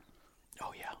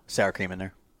 Oh yeah, sour cream in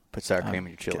there. Put sour cream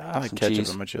in your chili. I like Some ketchup cheese.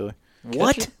 in my chili.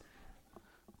 What?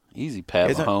 easy,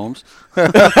 Pat Isn't- Mahomes.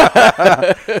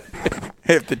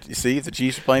 If the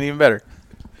Chiefs are playing even better.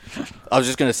 I was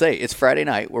just gonna say it's Friday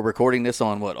night. We're recording this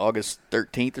on what, August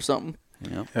 13th or something.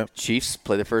 Yep. Chiefs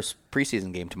play the first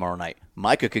preseason game tomorrow night.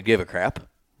 Micah could give a crap.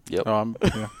 Yep.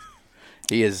 Yeah.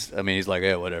 He is. I mean, he's like,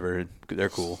 yeah, whatever. They're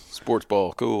cool. Sports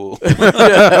ball, cool.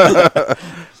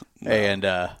 And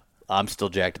I'm still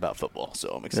jacked about football, so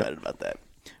I'm excited about that.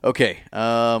 Okay,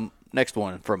 next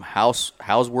one from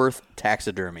Houseworth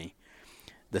Taxidermy.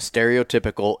 The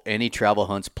stereotypical any travel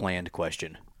hunts planned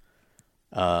question.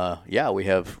 Yeah, we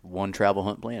have one travel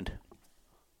hunt planned.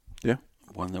 Yeah.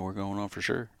 One that we're going on for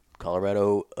sure.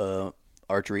 Colorado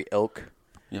archery elk.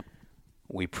 Yep.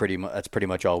 That's pretty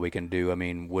much all we can do. I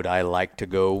mean, would I like to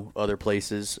go other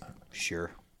places?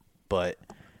 Sure, but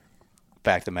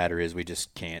fact of the matter is we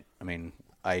just can't. I mean,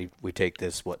 we take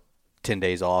this 10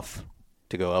 days off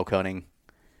to go elk hunting,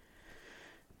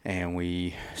 and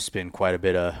we spend quite a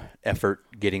bit of effort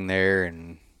getting there,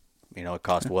 and it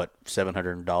costs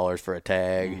 $700 for a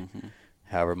tag,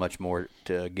 however much more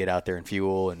to get out there and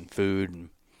fuel and food. And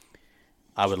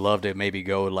I would love to maybe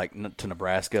go like to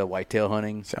Nebraska whitetail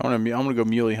hunting. So I'm gonna go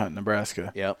muley hunt in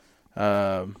Nebraska. Yep,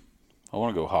 I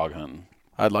want to go hog hunting.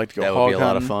 I'd like to go that hog would be a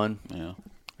lot of hunting. fun.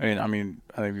 Yeah. I mean,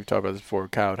 I think we've talked about this before.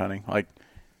 Coyote hunting. Like,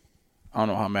 I don't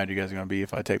know how mad you guys are gonna be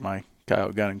if I take my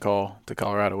coyote gun and call to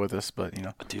Colorado with us, but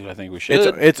Dude, I think we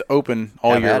should. it's open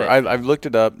all Have year. at it. I've looked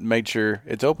it up, made sure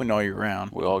it's open all year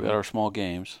round. We all got our small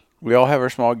games. We all have our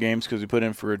small games because we put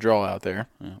in for a draw out there.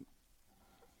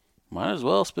 Might as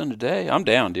well spend a day. I'm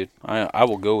down, dude. I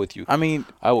will go with you. I mean,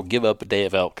 I will give up a day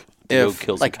of elk to If- go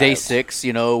kill some Like day coyotes. 6,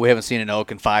 we haven't seen an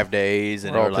elk in 5 days,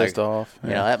 and we're all like, pissed off.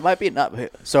 that might be not.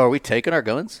 So are we taking our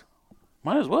guns?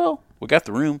 Might as well. We got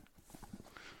the room.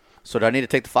 So do I need to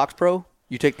take the Fox Pro?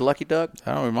 You take the Lucky Duck?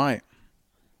 I don't know, we might.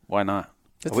 Why not?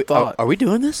 It's Are we, a thought. are we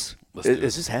doing this? Let's do it.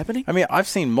 Is this happening? I mean, I've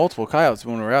seen multiple coyotes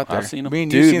when we're out there. I've seen 'em. Me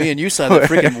and Dude, you, me and you saw the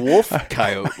freaking wolf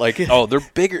coyote. Like, Oh, they're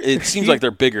bigger. It seems like they're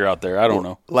bigger out there. I don't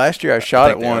know. Last year I shot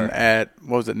at think they one are.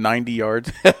 at 90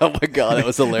 yards. oh my god, that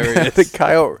was hilarious. The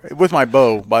coyote with my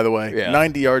bow, by the way, Yeah.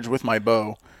 90 yards with my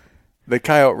bow. The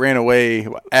coyote ran away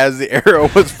as the arrow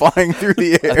was flying through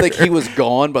the air. I think he was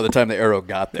gone by the time the arrow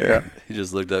got there. He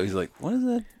just looked up. He's like, "What is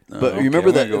that?" But you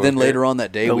remember that? Then later on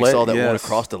that day, The we lake, saw that one yes.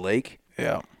 across the lake.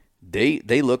 Yeah, They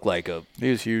look like a. he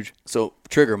was huge. So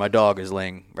Trigger, my dog, is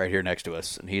laying right here next to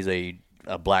us, and he's a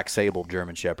black sable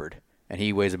German Shepherd, and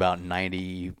he weighs about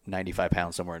 90, 95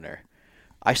 pounds, somewhere in there.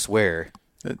 I swear,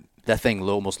 that thing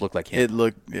almost looked like him. It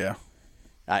looked, yeah.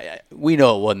 We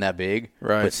know it wasn't that big,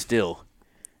 Right. but still,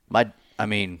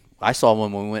 I saw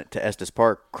one when we went to Estes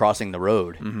Park crossing the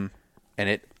road, and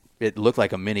it looked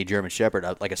like a mini German Shepherd,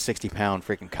 like a 60-pound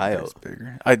freaking coyote. It's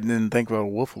bigger. I didn't think what a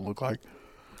wolf would look like.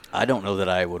 I don't know that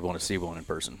I would want to see one in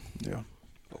person, Yeah.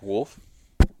 A wolf.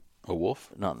 A wolf.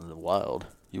 not in the wild.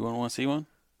 You wouldn't want to see one?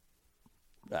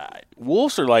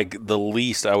 Wolves are like the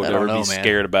least I would I don't ever know, be man.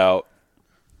 scared about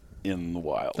in the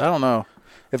wild. I don't know.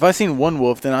 If I seen one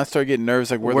wolf, then I start getting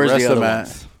nervous. Like, where Where's the rest the of them other at?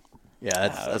 ones? Yeah,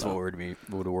 that's what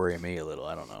would worry me a little.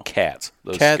 I don't know. Cats.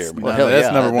 Those Cats, scare me. Well, hell that's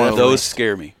yeah, number one. on the Those list.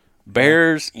 scare me.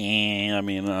 Bears,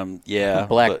 yeah.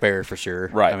 Black but- bear for sure.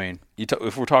 Right. I mean,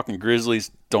 if we're talking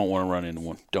grizzlies, don't want to run into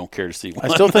one. Don't care to see one.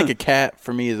 I still think a cat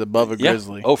for me is above a Yeah.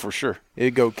 grizzly. Oh, for sure.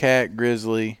 It'd go cat,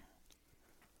 grizzly,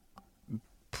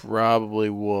 probably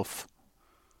wolf.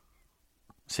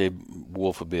 See,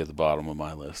 wolf would be at the bottom of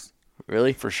my list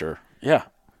really, for sure. Yeah.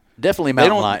 definitely They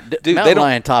mountain don't- lion. dude, Mountain they don't-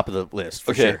 lion top of the list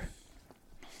for Okay. sure.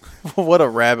 What a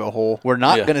rabbit hole. We're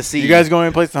not Yeah. going to see You guys going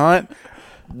any place to hunt?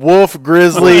 wolf,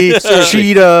 grizzly,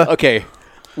 cheetah. Okay,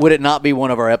 would it not be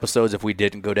one of our episodes if we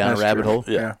didn't go down That's a rabbit true. hole?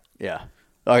 Yeah. Yeah.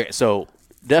 Okay, so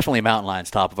definitely mountain lions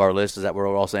top of our list. Is that what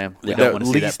we're all saying? We don't want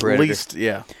to see that predator.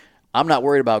 Yeah. I'm not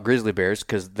worried about grizzly bears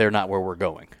because they're not where we're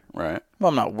going. Right. Well,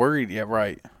 I'm not worried. Yeah,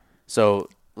 right. So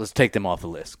let's take them off the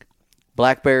list.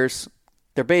 Black bears,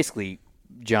 they're basically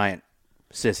giant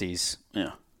sissies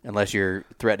Yeah. unless you're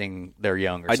threatening their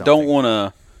young or I something. don't want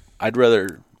to.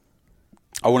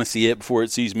 I want to see it before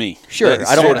it sees me. Sure, That's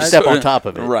I don't want to step sorta- on top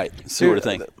of it. Right. Sort of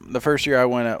thing. The first year I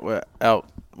went out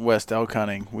west elk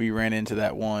hunting, we ran into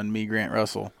that one, me, Grant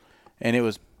Russell, and it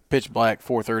was pitch black,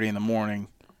 4:30 in the morning.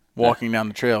 Walking down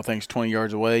the trail, things 20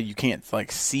 yards away, you can't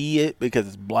like see it because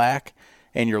it's black,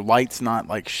 and your light's not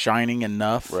like shining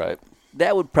enough. Right.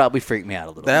 That would probably freak me out a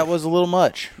little That bit. was a little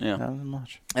much. Yeah. That was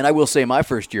much. And I will say my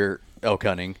first year elk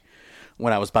hunting,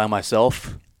 when I was by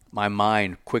myself, my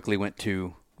mind quickly went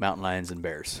to mountain lions and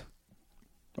bears.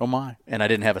 Oh my! And I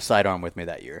didn't have a sidearm with me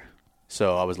that year.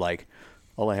 So I was like,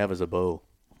 all I have is a bow.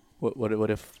 What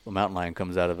if a mountain lion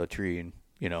comes out of a tree and,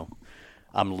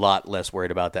 I'm a lot less worried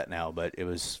about that now, but it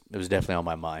was definitely on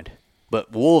my mind.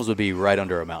 But wolves would be right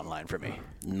under a mountain lion for me.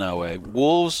 No way.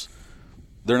 Wolves,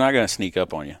 they're not going to sneak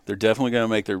up on you. They're definitely going to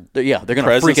make their They're going to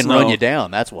presence freaking run known. you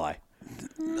down. That's why.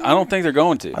 I don't think they're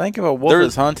going to. I think if a wolf They're-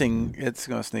 is hunting, it's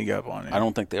going to sneak up on you. I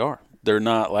don't think they are. They're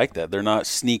not like that. They're not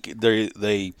sneak.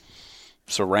 They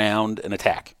surround and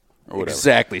attack or whatever.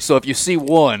 Exactly. So if you see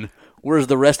one, where's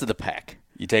the rest of the pack?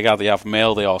 You take out the alpha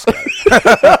male, they all scatter.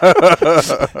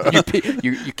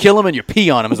 You kill them and you pee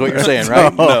on them is what you're saying,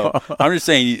 right? No, I'm just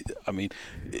saying.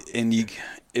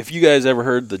 If you guys ever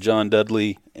heard the John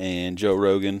Dudley and Joe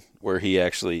Rogan, where he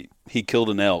killed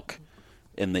an elk,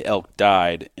 and the elk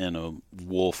died in a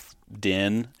wolf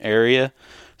den area,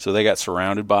 so they got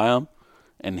surrounded by him,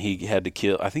 and he had to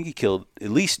kill. I think he killed at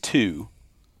least 2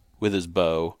 with his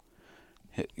bow.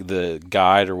 The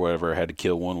guide or whatever had to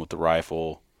kill one with the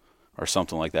rifle or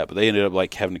something like that. But they ended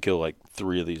up having to kill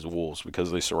 3 of these wolves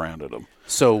because they surrounded them.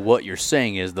 So what you're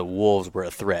saying is the wolves were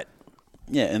a threat,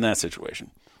 Yeah, in that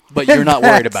situation. but you're not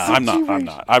worried about it. I'm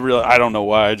not. I don't know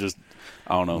why. I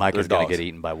don't know. Mike is They're going to dogs. get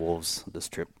eaten by wolves this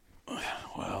trip.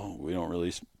 Well, we don't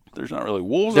really. There's not really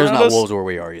wolves. There's around not us. wolves where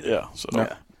we are either. Yeah, so don't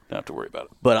have to worry about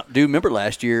it. But dude, remember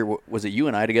last year? Was it you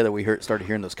and I together? We started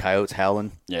hearing those coyotes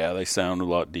howling. Yeah, they sound a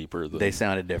lot deeper. They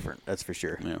sounded different. That's for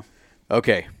sure. Yeah.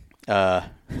 Okay, that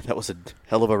was a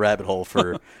hell of a rabbit hole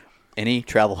for any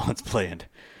travel hunts planned.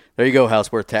 There you go,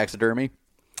 Houseworth Taxidermy.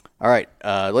 All right,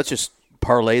 let's just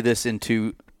parlay this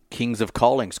into Kings of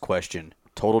Calling's question.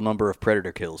 Total number of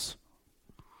predator kills.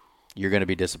 You're going to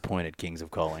be disappointed, Kings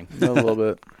of Calling. A little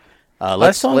bit.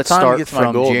 Let's still have time to start get to my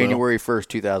from goal, though. January 1st,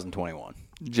 2021.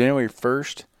 January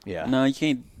 1st. Yeah. No, you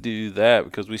can't do that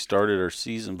because we started our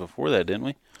season before that, didn't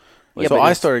we? Yeah, So but I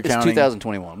it's- started it's counting.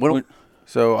 2021. What do-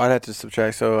 So I'd have to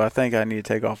subtract. So I think I need to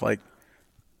take off I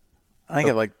think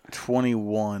at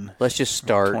 21. Let's just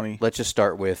start. 20. Let's just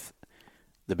start with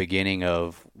the beginning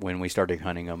of when we started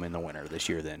hunting them in the winter this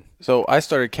year. Then So I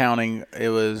started counting. It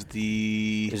was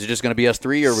the is it just going to be us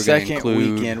 3, or are we going to second include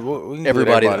weekend. We can include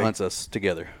everybody that hunts us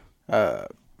together? Like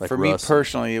for me Russ.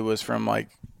 personally, it was from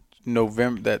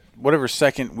November. That whatever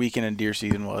second weekend in deer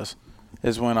season was,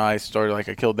 is when I started. I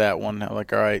killed that one. I'm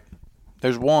like, all right,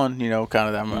 there's one. Kind of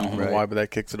that. I don't know Right. why, but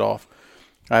that kicks it off.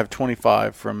 I have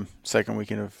 25 from second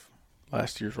weekend of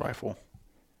last year's rifle.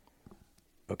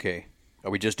 Okay,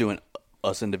 are we just doing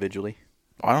us individually?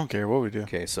 I don't care what we do.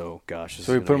 Okay, so gosh, this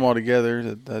So is we gonna put them be- all together.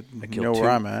 That I you killed know two, where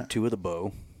I'm at. 2 with a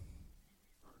bow.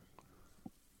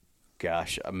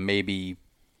 Gosh, maybe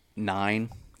 9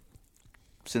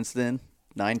 since then.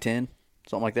 9, 10,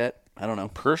 something like that. I don't know.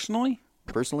 Personally,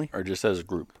 Personally, or just as a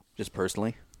group? just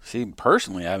personally. See,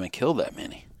 personally, I haven't killed that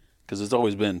many because it's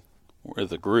always been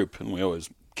with a group, and we always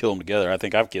kill them together. I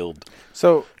think I've killed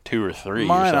So 2 or 3. or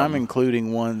mine, I'm something.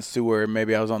 including ones to where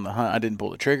maybe I was on the hunt. I didn't pull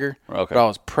the trigger, Okay. but I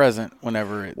was present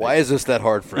whenever it. Why is this that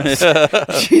hard for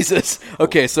us? Jesus.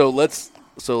 Okay, so let's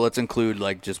include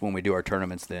just when we do our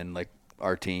tournaments then,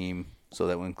 our team, so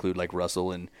that we include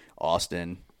Russell and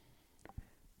Austin.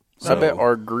 I bet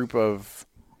our group of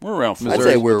We're around I'd Missouri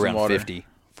say with we're some around water. 50.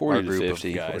 40 our to group 50.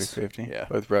 of guys. 50.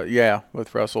 Yeah.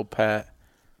 With Russell, Pat,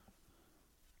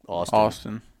 Austin.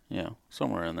 Austin. Yeah,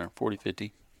 somewhere in there. 40,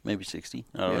 50, maybe 60.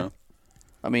 I don't Yeah. know.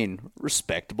 I mean,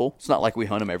 respectable. It's not like we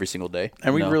hunt them every single day.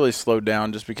 And we No. really slowed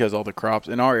down just because all the crops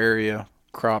in our area,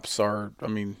 crops are,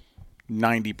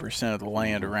 90% of the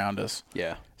land around us.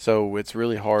 Yeah. So it's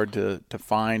really hard to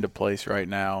find a place right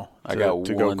now to, I got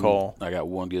to one, go call. I got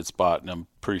one good spot, and I'm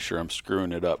pretty sure I'm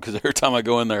screwing it up because every time I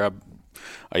go in there,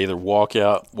 I either walk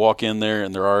in there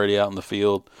and they're already out in the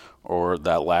field, or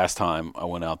that last time I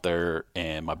went out there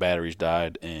and my batteries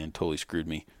died and totally screwed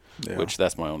me, which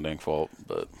that's my own dang fault.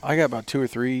 But I got about 2 or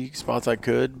 3 spots I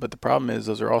could, but the problem is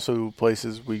those are also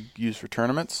places we use for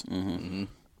tournaments, and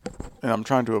I'm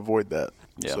trying to avoid that.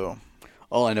 Yeah. So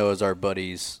All I know is our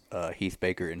buddies Heath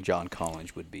Baker and John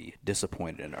Collins would be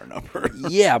disappointed in our number.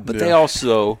 yeah, but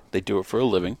they do it for a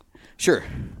living, Sure.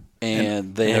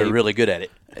 and They're really good at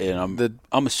it. And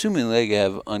I'm assuming they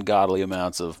have ungodly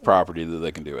amounts of property that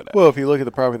they can do it at. well, if you look at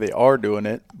the property they are doing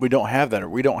it, we don't have that.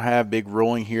 We don't have big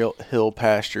rolling hill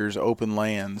pastures, open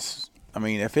lands. I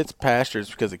mean, if it's pastures,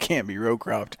 because it can't be row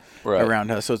cropped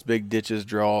around us, so it's big ditches,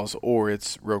 draws, or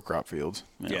it's row crop fields.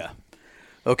 Yeah.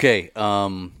 Okay.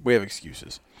 We have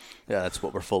excuses. Yeah, that's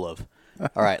what we're full of.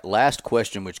 All right, last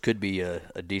question, which could be a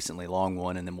decently long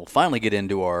one, and then we'll finally get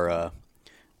into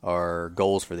our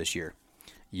goals for this year.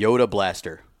 Yoda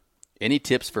Blaster. Any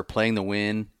tips for playing the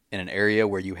wind in an area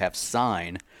where you have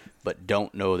sign but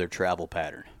don't know their travel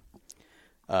pattern?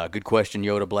 Good question,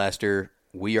 Yoda Blaster.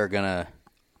 We're gonna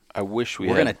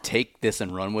take this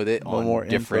and run with it on more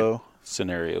different info.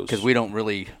 Scenarios, because we don't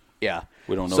really. Yeah,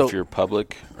 we don't know if you're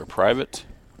public or private.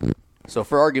 So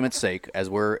for argument's sake, as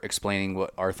we're explaining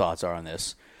what our thoughts are on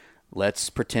this, let's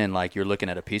pretend like you're looking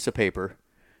at a piece of paper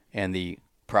and the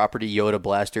property Yoda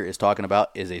Blaster is talking about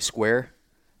is a square,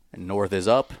 and north is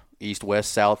up, east,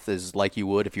 west, south is like you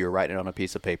would if you were writing it on a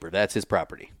piece of paper. That's his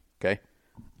property, okay?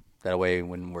 That way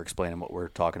when we're explaining what we're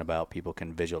talking about, people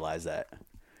can visualize that.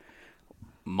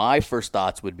 My first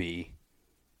thoughts would be,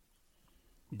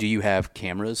 do you have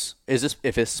cameras?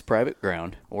 If it's private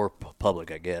ground or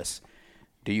public, I guess,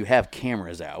 do you have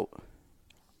cameras out?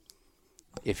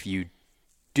 If you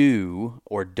do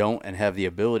or don't and have the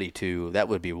ability to, that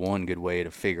would be one good way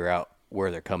to figure out where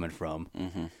they're coming from.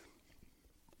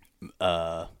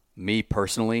 Me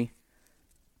personally,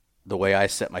 the way I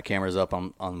set my cameras up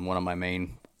on one of my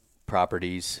main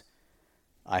properties,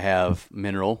 I have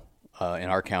mineral. In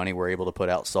our county, we're able to put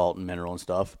out salt and mineral and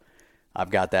stuff. I've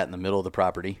got that in the middle of the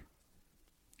property.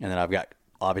 And then I've got,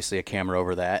 obviously, a camera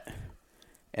over that.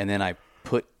 And then I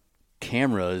put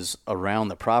cameras around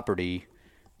the property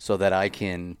so that I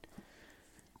can,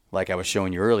 like I was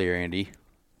showing you earlier, Andy,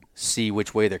 see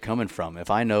which way they're coming from.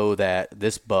 If I know that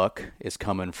this buck is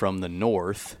coming from the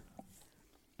north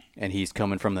and he's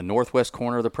coming from the northwest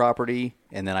corner of the property,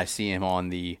 and then I see him on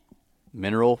the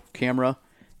mineral camera,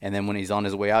 and then when he's on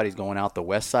his way out, he's going out the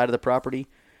west side of the property,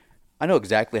 I know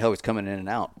exactly how he's coming in and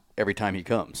out every time he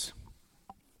comes.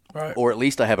 Right. Or at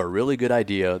least I have a really good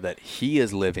idea that he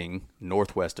is living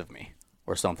northwest of me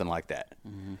or something like that.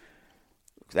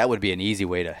 That would be an easy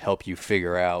way to help you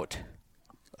figure out,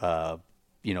 their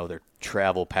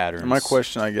travel patterns. And my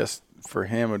question, I guess, for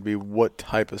him would be, what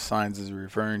type of signs is he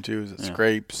referring to? Is it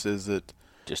scrapes? Is it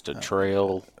just a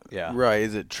trail? Yeah. Right.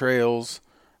 Is it trails?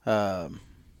 Bedding?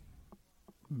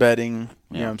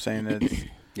 You know what I'm saying? It's,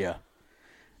 Yeah.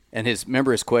 And his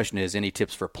question is, any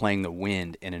tips for playing the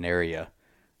wind in an area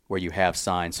where you have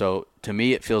signs? So to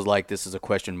me, it feels like this is a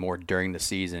question more during the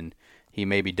season. He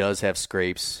maybe does have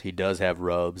scrapes. He does have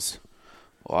rubs.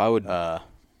 Well, I would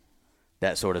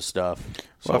that sort of stuff.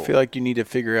 well, I feel like you need to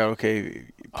figure out, okay,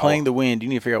 playing the wind, you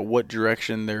need to figure out what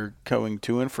direction they're going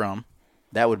to and from.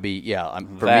 That would be,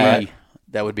 for That- me,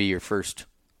 that would be your first.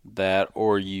 that,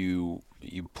 or you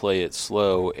play it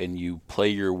slow and you play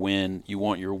your wind. You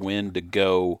want your wind to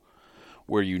go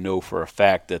where you know for a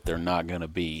fact that they're not going to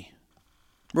be.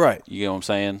 Right. You know what I'm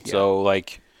saying? Yeah. So,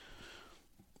 like,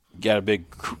 you got a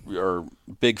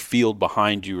big field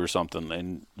behind you or something,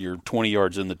 and you're 20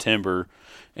 yards in the timber,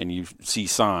 and you see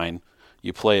sign.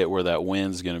 You play it where that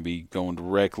wind's going to be going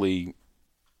directly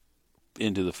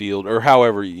into the field, or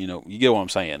however, you get what I'm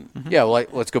saying. Yeah, well,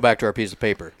 let's go back to our piece of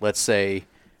paper. Let's say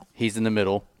he's in the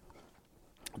middle.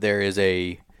 There is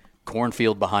a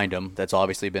cornfield behind him that's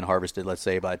obviously been harvested, let's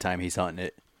say, by the time he's hunting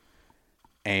it.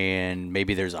 And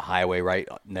maybe there's a highway right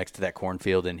next to that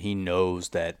cornfield, and he knows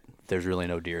that there's really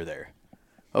no deer there.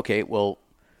 Okay, well,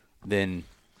 then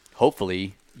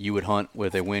hopefully you would hunt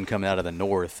with a wind coming out of the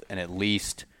north, and at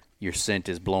least your scent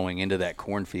is blowing into that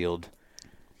cornfield.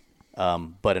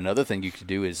 But another thing you could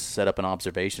do is set up an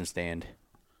observation stand.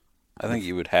 I think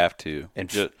you would have to.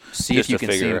 And see if you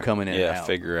can see him coming in and out. Yeah,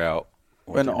 figure out.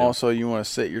 And also, you want to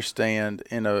set your stand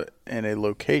in a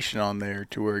location on there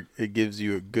to where it gives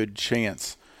you a good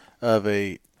chance of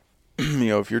a,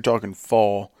 if you're talking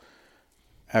fall,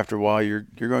 after a while you're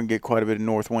going to get quite a bit of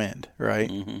north wind, right?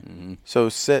 Mm-hmm. So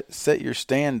set your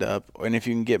stand up, and if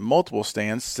you can get multiple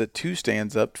stands, set 2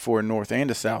 stands up for a north and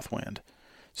a south wind.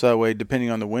 So that way, depending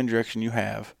on the wind direction you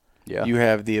have, you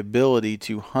have the ability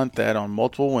to hunt that on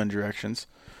multiple wind directions.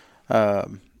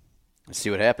 And see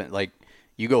what happens. Like,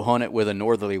 you go hunt it with a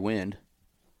northerly wind,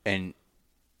 and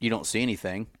you don't see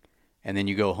anything, and then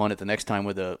you go hunt it the next time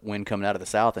with a wind coming out of the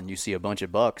south, and you see a bunch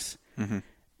of bucks. Mm-hmm.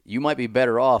 You might be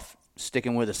better off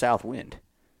sticking with a south wind,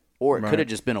 or it could have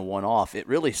just been a one-off. It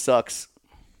really sucks.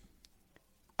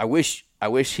 I wish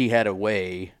he had a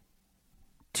way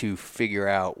to figure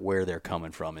out where they're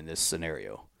coming from in this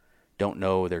scenario. Don't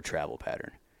know their travel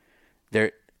pattern.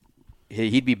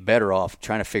 He'd be better off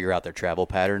trying to figure out their travel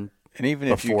pattern. And even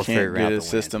if you can't get a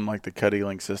system like the Cuddy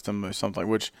Link system or something,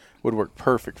 which would work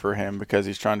perfect for him because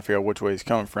he's trying to figure out which way he's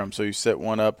coming from. So you set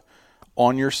one up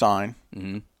on your sign,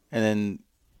 and then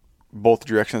both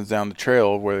directions down the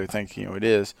trail of where they think it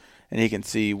is, and he can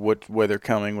see which way they're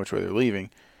coming, which way they're leaving.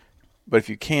 But if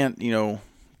you can't,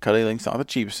 Cuddy Link's not the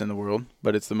cheapest in the world,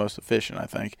 but it's the most efficient, I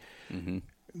think. Mm-hmm.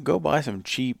 Go buy some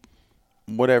cheap,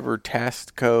 whatever,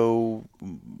 Tasco,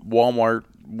 Walmart,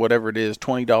 whatever it is,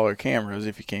 $20 cameras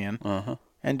if you can,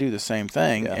 and do the same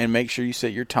thing. Yeah. And make sure you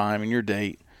set your time and your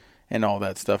date and all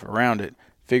that stuff around it.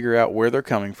 Figure out where they're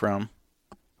coming from.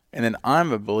 And then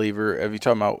I'm a believer, if you're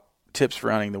talking about tips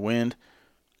for hunting the wind,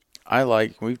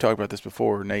 we've talked about this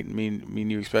before, Nate, me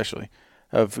and you especially,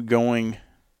 of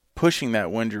pushing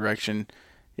that wind direction.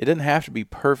 It doesn't have to be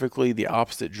perfectly the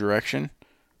opposite direction,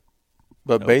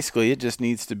 but basically it just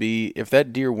needs to be, if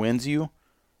that deer wins you,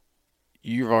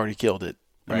 you've already killed it.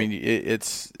 Right. I mean,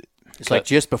 it's like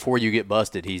just before you get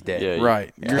busted, he's dead. Yeah,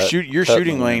 right. Yeah. Your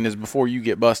shooting lane is before you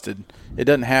get busted. It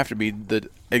doesn't have to be the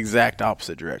exact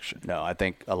opposite direction. No, I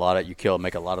think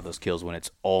make a lot of those kills when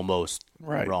it's almost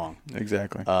wrong.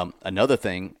 Exactly. Another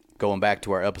thing, going back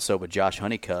to our episode with Josh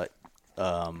Honeycutt,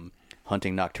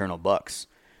 hunting nocturnal bucks,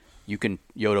 you can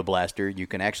Yoda Blaster. You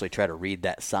can actually try to read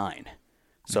that sign.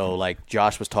 So, like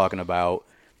Josh was talking about,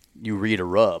 you read a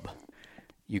rub,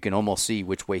 you can almost see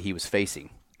which way he was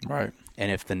facing. Right.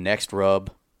 And if the next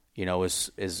rub,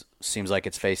 is seems like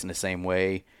it's facing the same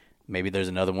way, maybe there's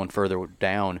another one further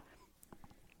down,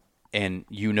 and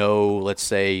let's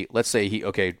say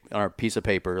on our piece of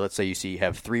paper, let's say you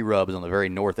have 3 rubs on the very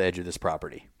north edge of this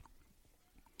property,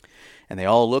 and they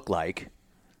all look like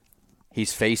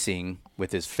he's facing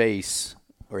with his face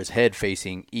or his head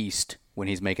facing east when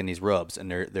he's making these rubs,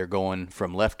 and they're going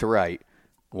from left to right,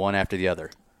 one after the other.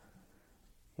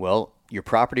 Well, your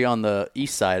property on the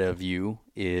east side of you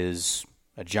is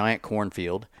a giant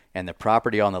cornfield, and the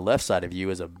property on the left side of you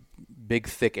is a big,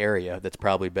 thick area that's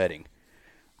probably bedding.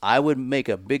 I would make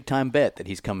a big-time bet that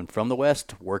he's coming from the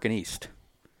west, working east.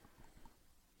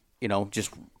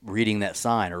 Just reading that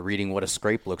sign or reading what a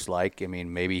scrape looks like. I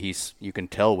mean, maybe you can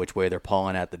tell which way they're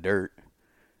pawing at the dirt.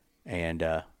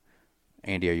 And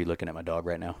Andy, are you looking at my dog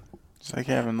right now? It's like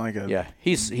having like a... Yeah,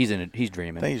 he's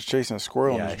dreaming. I think he's chasing a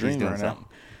squirrel in his dream right something.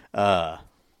 Now.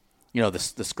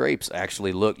 The scrapes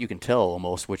actually look, you can tell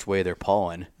almost which way they're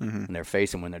pawing and they're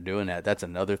facing when they're doing that. That's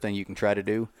another thing you can try to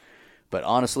do. But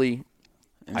honestly,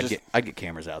 I'd get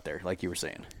cameras out there, like you were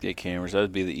saying. Get cameras. That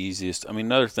would be the easiest. I mean,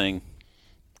 another thing,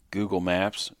 Google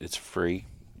Maps, it's free.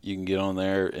 You can get on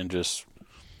there and just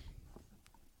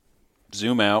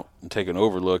zoom out and take an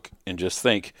overlook and just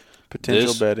think,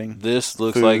 potential bedding. This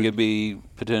looks like it'd be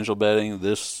potential bedding.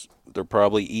 They're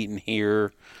probably eating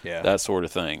here. Yeah. That sort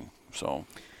of thing. So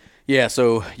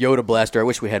Yoda Blaster, I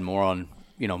wish we had more on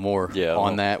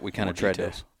that. We kind of tried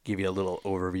details. to give you a little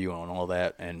overview on all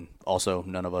that, and also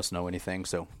none of us know anything,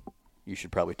 so you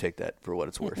should probably take that for what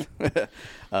it's worth.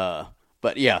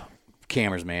 But yeah,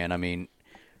 cameras, man. I mean,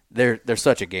 they're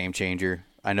such a game changer.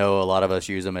 I know a lot of us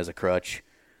use them as a crutch,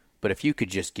 but if you could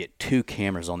just get 2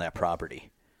 cameras on that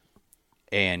property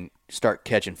and start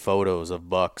catching photos of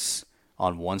bucks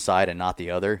on one side and not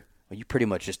the other, well, you pretty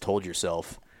much just told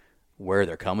yourself where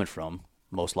they're coming from,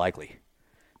 most likely.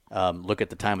 Look at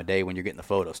the time of day when you're getting the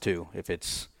photos, too. If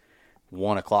it's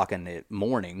 1 o'clock in the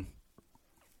morning,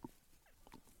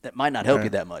 that might not help you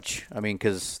that much. I mean,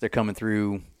 because they're coming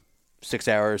through 6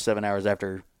 hours, 7 hours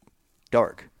after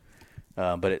dark.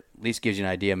 But it at least gives you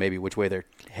an idea maybe which way they're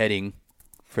heading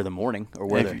for the morning or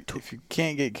where if you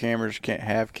can't get cameras, you can't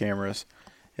have cameras.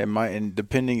 It might, and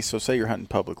depending, so say you're hunting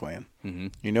public land. Mm-hmm.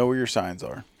 You know where your signs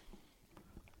are.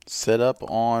 Set up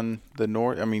on the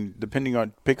north, depending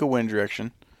on, pick a wind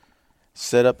direction.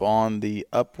 Set up on the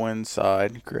upwind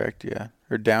side, correct? Yeah.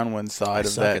 Or downwind side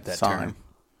of that sign. Term.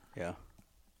 Yeah.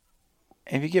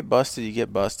 And if you get busted, you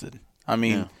get busted.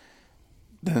 Then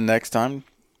the next time,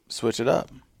 switch it up.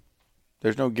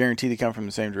 There's no guarantee they come from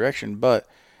the same direction, but,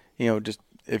 just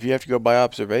if you have to go by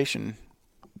observation,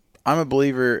 I'm a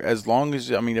believer as long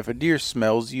as, if a deer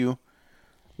smells you,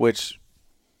 which,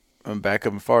 back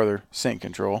up and farther, scent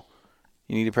control,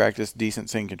 you need to practice decent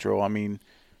scent control.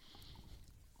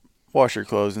 Wash your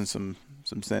clothes in some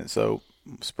scent soap.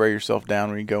 Spray yourself down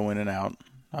when you go in and out.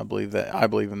 I believe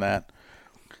in that.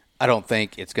 I don't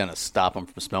think it's going to stop them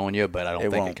from smelling you, but I don't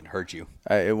think won't. it can hurt you.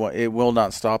 It will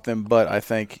not stop them, but I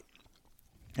think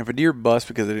if a deer busts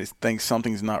because it thinks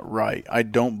something's not right, I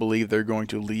don't believe they're going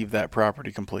to leave that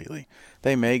property completely.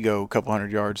 They may go a couple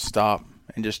hundred yards, stop,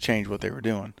 and just change what they were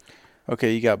doing.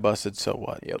 Okay, you got busted, so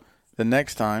what? Yep. The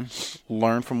next time,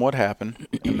 learn from what happened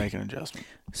and make an adjustment.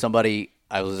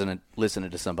 I was listening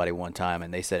to somebody one time,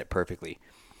 and they said it perfectly.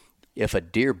 If a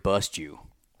deer busts you,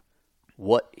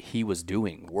 what he was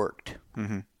doing worked.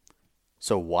 Mm-hmm.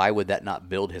 So why would that not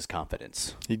build his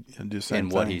confidence He'd do the same in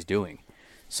what thing. he's doing?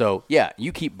 So, yeah,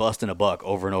 you keep busting a buck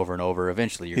over and over and over.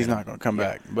 Eventually, He's not going to come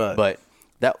back. But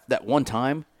that one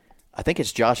time, I think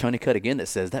it's Josh Honeycutt again that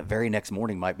says that very next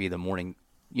morning might be the morning,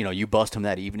 you bust him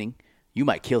that evening. You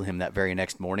might kill him that very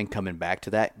next morning coming back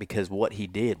to that because what he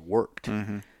did worked.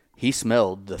 Mm-hmm. He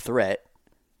smelled the threat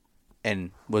and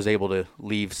was able to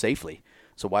leave safely.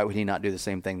 So why would he not do the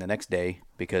same thing the next day?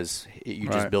 Because you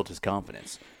just built his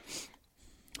confidence.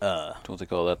 Don't they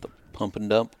call that the pump and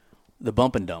dump? The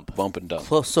bump and dump. Bump and dump.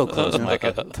 So close,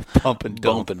 Micah. The bump and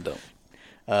dump. Bump and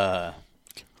dump.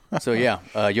 So, yeah,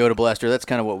 Yoda Blaster, that's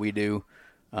kind of what we do.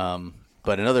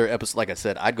 But another episode, like I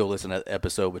said, I'd go listen to the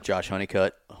episode with Josh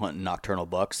Honeycutt, hunting nocturnal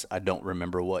bucks. I don't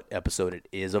remember what episode it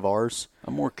is of ours.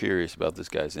 I'm more curious about this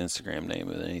guy's Instagram name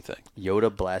than anything.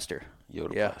 Yoda Blaster.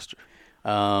 Yoda Yeah. Blaster.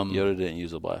 Yoda didn't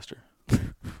use a blaster.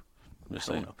 I'm just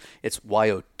saying. It's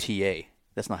Yota.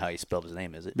 That's not how he spelled his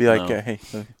name, is it? be like, No. hey,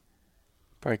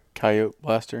 probably Coyote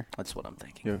Blaster. That's what I'm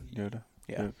thinking. Yoda.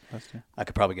 Yeah. Yoda Blaster. I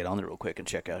could probably get on there real quick and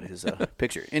check out his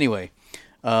picture. Anyway,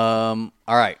 all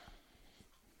right.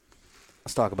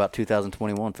 Let's talk about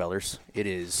 2021, fellers. It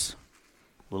is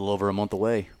a little over a month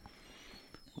away.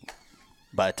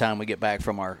 By the time we get back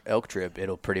from our elk trip,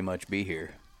 it'll pretty much be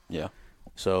here. Yeah.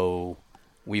 So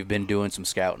we've been doing some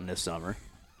scouting this summer.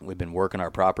 We've been working our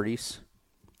properties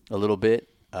a little bit.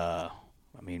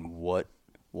 What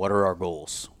are our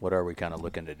goals? What are we kind of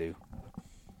looking to do?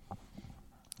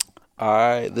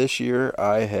 This year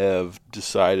I have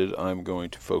decided I'm going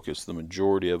to focus the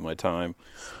majority of my time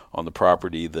on the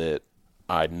property that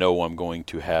I know I'm going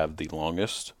to have the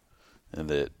longest and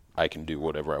that I can do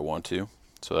whatever I want to.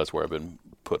 So that's where I've been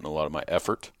putting a lot of my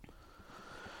effort.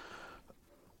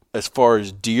 As far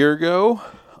as deer go,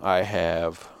 I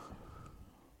have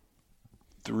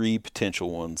 3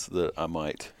 potential ones that I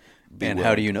might be And willing.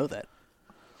 how do you know that?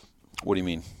 What do you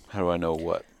mean? How do I know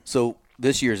what? So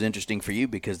this year is interesting for you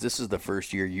because this is the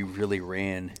first year you really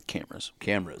ran Cameras.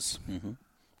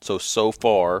 So So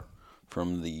far,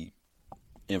 from the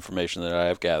information that I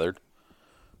have gathered,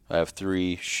 I have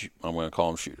 3, I'm going to call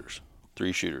them shooters,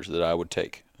 3 shooters that I would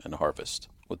take and harvest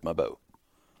with my bow.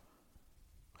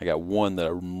 I got one that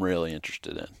I'm really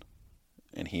interested in,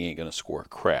 and he ain't going to score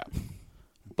crap.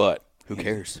 But who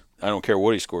cares? I don't care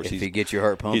what he scores. If he gets your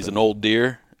heart pumping. He's an old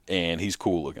deer, and he's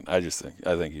cool looking. I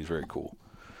think he's very cool.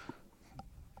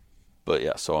 But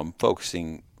yeah, so I'm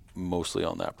focusing mostly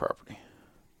on that property.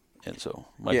 And so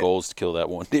my goal is to kill that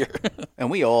one deer. And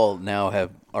we all now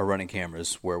are running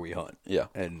cameras where we hunt. Yeah.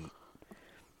 And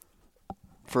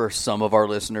for some of our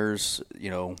listeners,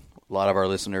 a lot of our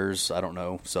listeners, I don't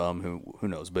know, some who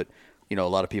knows, but a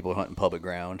lot of people hunt in public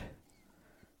ground.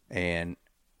 And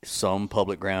some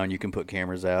public ground you can put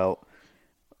cameras out.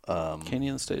 Can you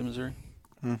in the state of Missouri?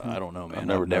 I don't know, man.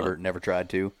 I've never tried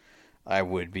to. I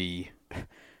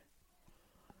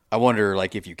wonder,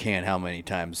 if you can, how many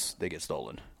times they get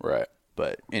stolen. Right.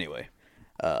 But anyway,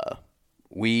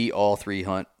 we all 3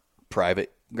 hunt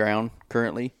private ground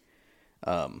currently.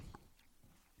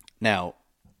 Now,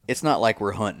 it's not like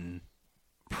we're hunting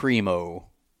primo.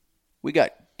 We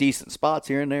got decent spots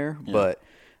here and there, but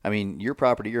your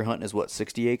property you're hunting is what,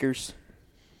 60 acres?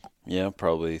 Yeah,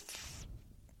 probably.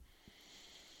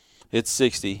 It's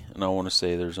 60, and I want to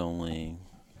say there's only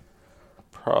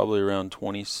probably around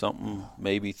 20-something,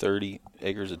 maybe 30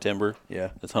 acres of timber.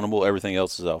 Yeah. It's huntable. Everything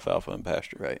else is alfalfa and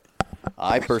pasture. Right.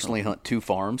 I personally hunt 2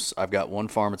 farms. I've got one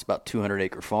farm. It's about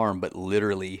 200-acre farm, but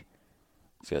literally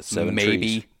It's got 7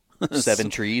 maybe trees. 7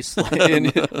 trees. and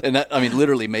that,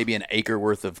 literally maybe an acre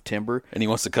worth of timber. And he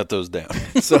wants to cut those down.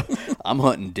 So I'm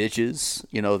hunting ditches,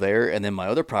 there. And then my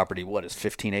other property, is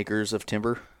 15 acres of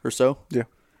timber or so? Yeah.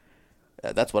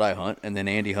 That's what I hunt. And then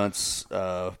Andy hunts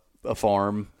a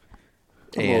farm.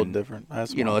 It's a little different.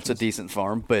 It's a decent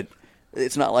farm, but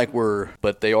it's not like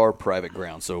but they are private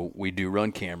ground. So we do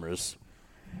run cameras.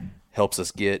 Helps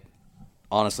us get,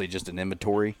 honestly, just an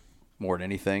inventory more than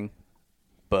anything.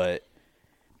 But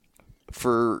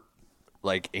for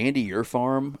Andy, your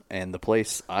farm and the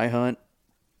place I hunt,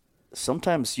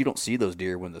 sometimes you don't see those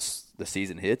deer when the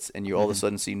season hits, and you all of a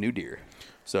sudden see new deer.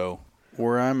 So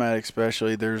where I'm at,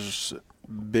 especially, there's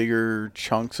bigger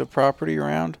chunks of property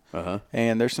around,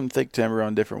 and there's some thick timber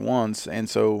on different ones, and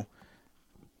so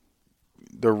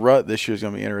the rut this year is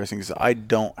going to be interesting because I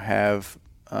don't have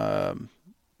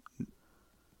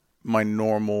my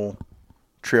normal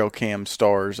trail cam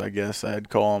stars, I guess I'd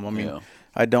call them. I mean,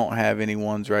 I don't have any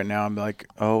ones right now. I'm like,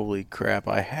 holy crap,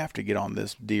 I have to get on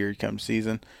this deer come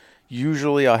season.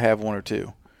 Usually I have one or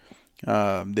two.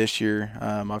 This year,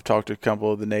 I've talked to a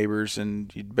couple of the neighbors,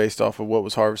 and based off of what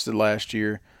was harvested last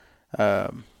year,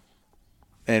 and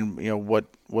you know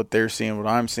what they're seeing, what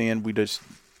I'm seeing,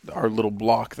 our little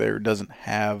block there doesn't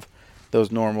have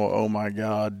those normal oh my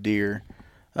god deer.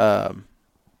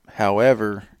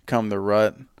 However, come the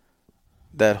rut,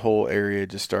 that whole area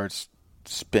just starts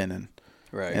spinning.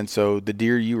 Right. And so the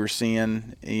deer you were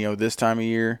seeing, this time of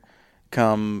year,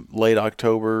 come late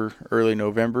October, early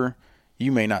November,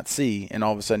 you may not see, and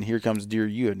all of a sudden here comes deer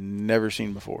you had never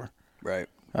seen before. Right.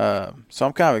 So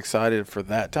I'm kind of excited for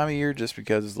that time of year just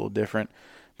because it's a little different.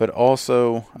 But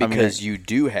also because you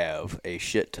do have a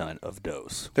shit ton of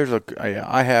does.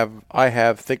 I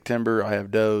have thick timber, I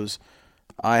have does,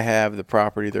 I have the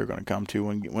property they're going to come to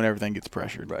when everything gets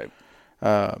pressured. Right.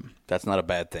 That's not a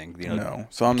bad thing. No.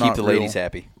 So I'm keep not the ladies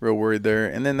happy. Real worried there.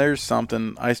 And then there's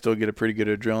something, I still get a pretty good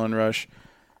adrenaline rush.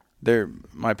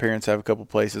 My parents have a couple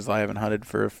places I haven't hunted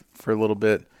for a little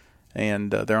bit, and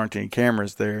there aren't any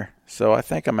cameras there. So I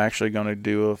think I'm actually going to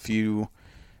do a few,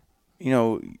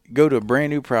 go to a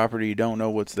brand new property, you don't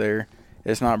know what's there.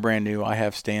 It's not brand new. I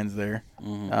have stands there.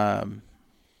 Mm-hmm.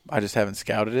 I just haven't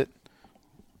scouted it.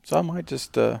 So I might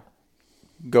just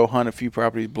go hunt a few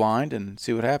properties blind and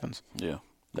see what happens. Yeah.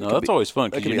 That's always fun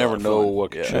because you never know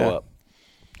what could show up.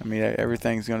 I mean,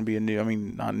 everything's going to be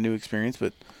not a new experience,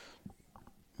 but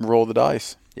roll the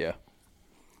dice. Yeah.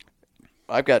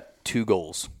 I've got two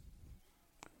goals.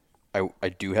 I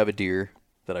do have a deer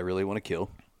that I really want to kill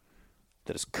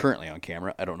that is currently on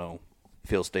camera. I don't know if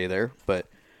he'll stay there,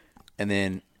 and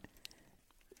then,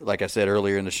 like I said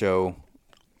earlier in the show,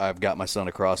 I've got my son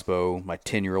a crossbow, my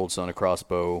 10-year-old son a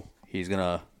crossbow. He's going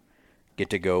to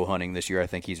get to go hunting this year. I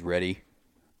think he's ready.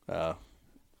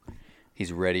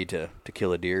 He's ready to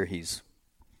kill a deer. He's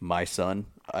my son.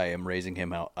 I am raising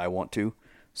him how I want to,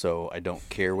 so I don't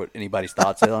care what anybody's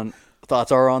thoughts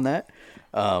are on that.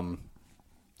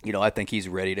 I think he's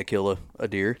ready to kill a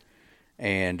deer,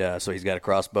 and so he's got a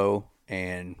crossbow.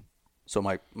 And so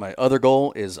my other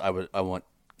goal is I want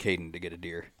Caden to get a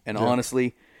deer. And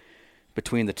honestly,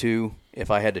 between the two,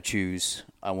 if I had to choose,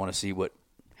 I want to see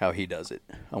how he does it.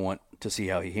 I want to see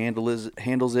how he handles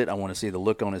it. I want to see the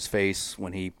look on his face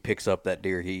when he picks up that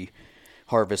deer he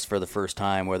harvests for the first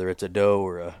time, whether it's a doe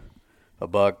or a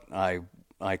buck. I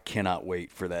cannot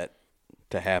wait for that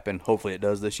to happen. Hopefully it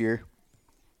does this year.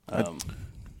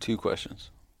 Two questions.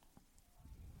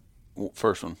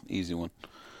 First one, easy one.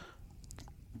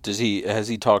 Has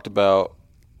he talked about,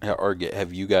 or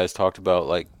have you guys talked about,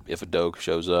 like, if a doe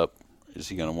shows up, is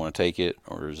he going to want to take it,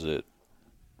 or is it?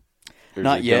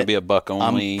 Not yet. Going to be a buck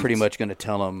only? I'm pretty much going to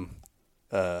tell him,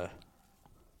 the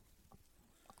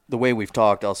way we've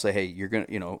talked, I'll say, hey, you're going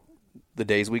to, the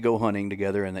days we go hunting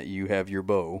together and that you have your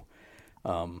bow,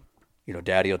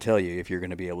 Daddy will tell you if you're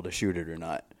going to be able to shoot it or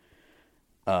not.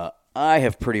 I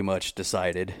have pretty much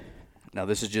decided, now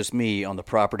this is just me, on the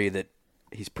property that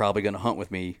he's probably going to hunt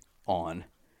with me on.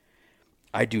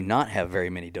 I do not have very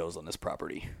many does on this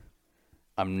property.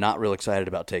 I'm not real excited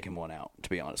about taking one out, to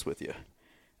be honest with you.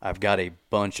 I've got a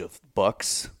bunch of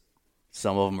bucks.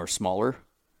 Some of them are smaller.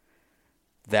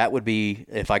 That would be,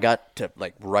 if I got to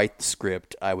write the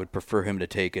script, I would prefer him to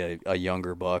take a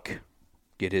younger buck,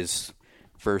 get his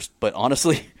first. But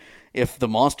honestly, if the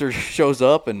monster shows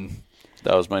up and...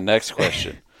 That was my next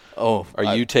question.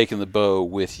 Are you taking the bow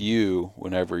with you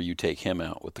whenever you take him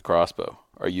out with the crossbow?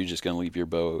 Or are you just going to leave your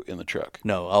bow in the truck?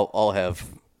 No, I'll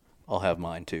have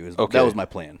mine too. Okay. That was my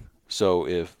plan. So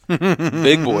if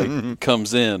Big Boy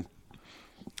comes in,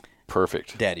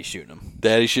 perfect. Daddy's shooting him.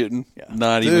 Daddy's shooting? Yeah.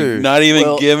 Not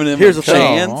even giving him here's a the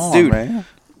thing. chance? Dude, man.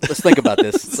 Let's think about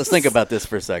this. Let's think about this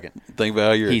for a second. Think about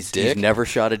how you're He's a dick? never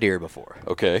shot a deer before.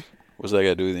 Okay. What's that got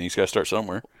to do with it? He's got to start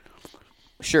somewhere.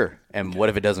 Sure. And what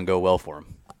if it doesn't go well for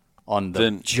him on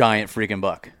the giant freaking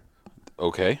buck?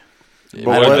 Okay. But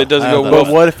what if it doesn't go But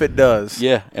well? what if it does?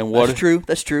 Yeah. And what That's true.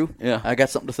 That's true. Yeah. I got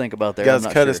something to think about there. You I'm guys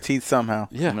not cut sure. his teeth somehow.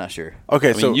 Yeah. I'm not sure. Okay,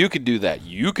 I so mean, you could do that.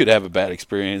 You could have a bad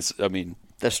experience. I mean,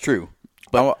 That's true.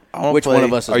 But I wanna which one play-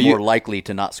 of us is more likely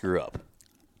to not screw up?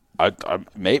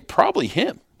 probably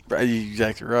him. You're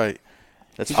exactly right.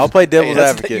 That's I'll play devil's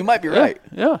that's- advocate. You might be right.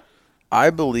 Yeah. I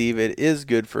believe it is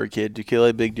good for a kid to kill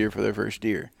a big deer for their first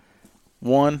deer.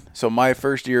 One, so my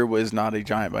first deer was not a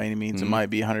giant by any means. It might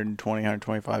be 120,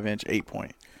 125 inch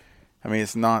 8-point. I mean,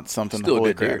 it's not something. Still a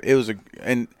holy good crap. deer. It was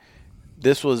and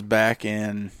this was back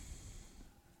in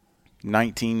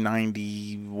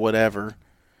 1990, whatever.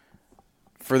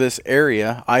 For this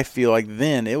area, I feel like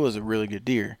then it was a really good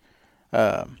deer.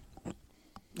 I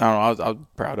don't know. I was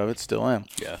proud of it. Still am.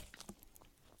 Yeah.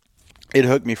 It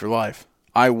hooked me for life.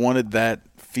 I wanted that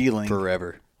feeling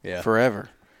Forever. Yeah. forever.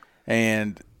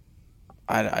 And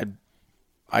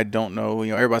I don't know.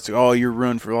 You know, everybody's like, "Oh, you're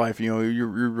run for life." You know, you're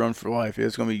run for life.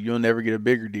 It's gonna be you'll never get a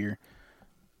bigger deer.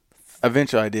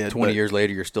 Eventually, I did. 20 but- years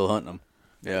later, you're still hunting them.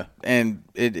 Yeah. and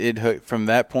it hooked from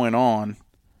that point on.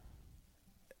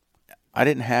 I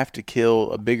didn't have to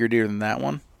kill a bigger deer than that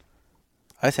one.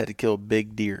 I just had to kill a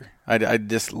big deer. I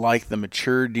just liked the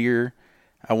mature deer.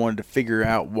 I wanted to figure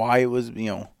out why it was,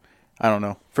 I don't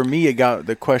know. For me, it got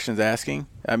the questions asking,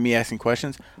 me asking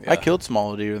questions. I killed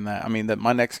smaller deer than that. I mean,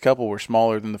 my next couple were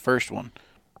smaller than the first one.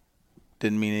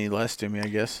 Didn't mean any less to me, I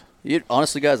guess.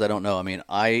 Honestly, guys, I don't know. I mean,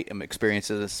 I am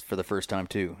experiencing this for the first time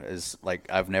too. Is like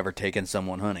I've never taken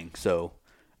someone hunting, so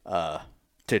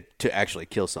to actually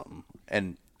kill something,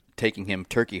 and taking him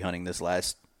turkey hunting this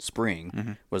last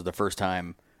spring was the first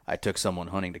time I took someone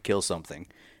hunting to kill something,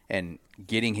 and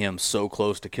getting him so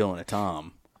close to killing a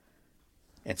tom,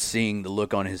 and seeing the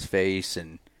look on his face,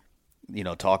 and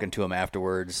talking to him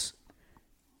afterwards.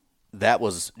 That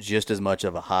was just as much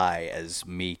of a high as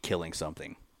me killing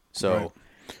something. So. Right.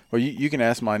 Well, you can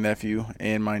ask my nephew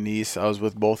and my niece. I was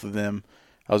with both of them.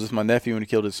 I was with my nephew when he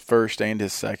killed his first and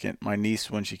his second. My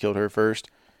niece when she killed her first.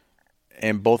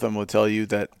 And both of them will tell you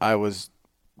that I was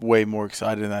way more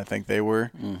excited than I think they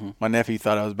were. Mm-hmm. My nephew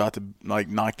thought I was about to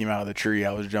knock him out of the tree.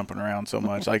 I was jumping around so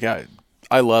much. I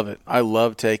love it. I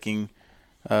love taking,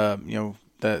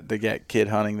 the kid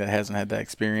hunting that hasn't had that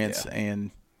experience. Yeah.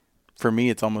 And for me,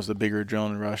 it's almost a bigger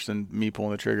adrenaline rush than me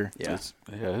pulling the trigger. Yeah.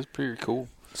 It's pretty cool.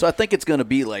 So I think it's going to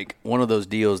be like one of those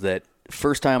deals that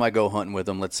first time I go hunting with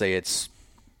them, let's say it's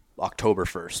October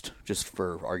 1st, just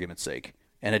for argument's sake,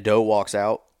 and a doe walks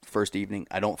out first evening,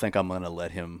 I don't think I'm going to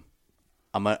let him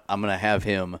 – I'm going to have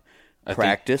him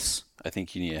practice. I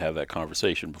think you need to have that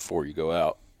conversation before you go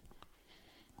out.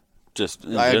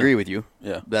 I agree with you.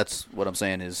 Yeah. That's what I'm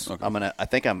saying is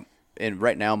Okay. and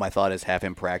right now my thought is have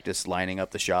him practice lining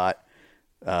up the shot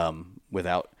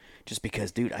without – just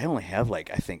because, dude, I only have I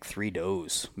think 3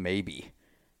 does, maybe.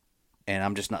 And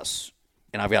I'm just not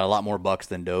 – and I've got a lot more bucks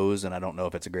than does, and I don't know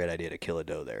if it's a great idea to kill a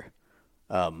doe there.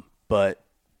 But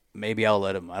maybe I'll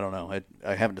let him – I don't know.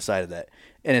 I haven't decided that.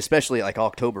 And especially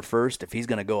October 1st, if he's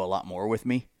going to go a lot more with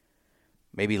me,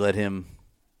 maybe let him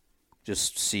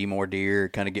just see more deer,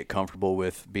 kind of get comfortable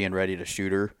with being ready to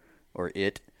shoot her or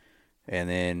it. And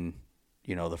then,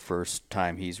 the first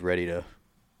time he's ready to –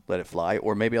 let it fly,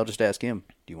 or maybe I'll just ask him,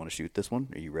 do you want to shoot this one?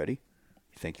 Are you ready?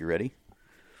 You think you're ready?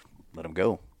 Let him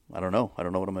go. I don't know what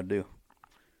I'm going to do.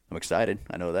 I'm excited.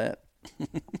 I know that.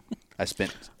 I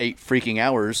spent 8 freaking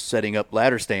hours setting up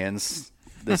ladder stands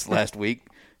this last week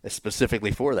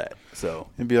specifically for that. So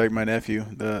It'd be like my nephew,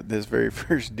 this very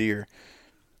first deer.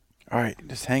 All right,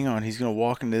 just hang on. He's going to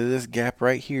walk into this gap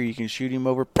right here. You can shoot him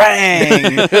over.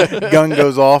 Bang! Gun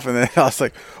goes off, and then I was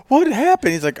like, what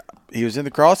happened? He's like, he was in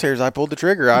the crosshairs. I pulled the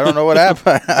trigger. I don't know what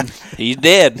happened. He's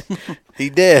dead. He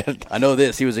did. I know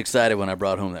this. He was excited when I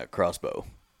brought home that crossbow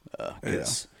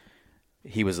because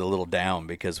he was a little down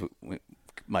because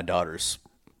my daughter's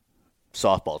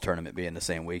softball tournament being the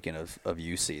same weekend of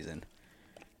youth season.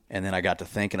 And then I got to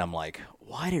thinking, I'm like,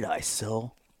 why did I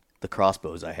sell the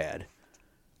crossbows I had?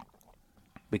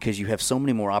 Because you have so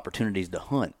many more opportunities to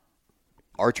hunt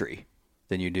archery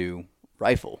than you do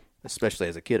rifle, especially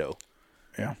as a kiddo.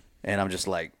 Yeah. And I'm just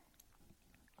like,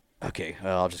 okay,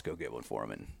 I'll just go get one for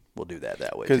him, and we'll do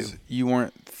that way Because too. you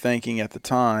weren't thinking at the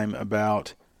time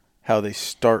about how they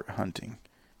start hunting.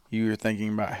 You were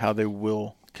thinking about how they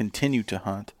will continue to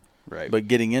hunt. Right. But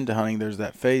getting into hunting, there's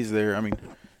that phase there. I mean,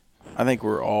 I think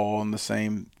we're all in the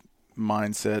same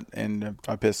mindset. And if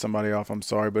I piss somebody off, I'm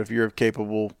sorry. But if you're a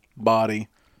capable body,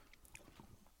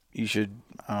 you should,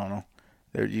 I don't know.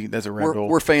 That's a red bull.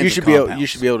 We're fans you of should be able, compounds. You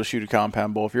should be able to shoot a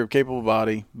compound bull. If you're a capable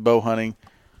body, bow hunting,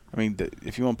 I mean,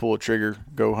 if you want to pull a trigger,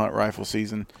 go hunt rifle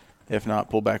season. If not,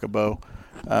 pull back a bow.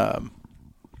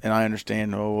 And I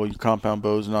understand, your compound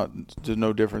bow is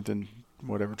no different than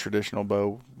whatever traditional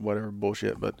bow, whatever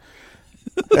bullshit. But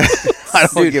I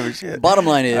don't give a shit. Bottom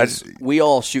line is, we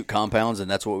all shoot compounds,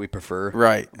 and that's what we prefer.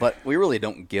 Right. But we really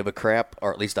don't give a crap,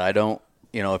 or at least I don't.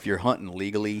 If you're hunting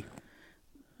legally,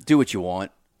 do what you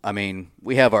want. I mean,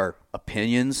 we have our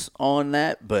opinions on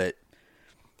that, but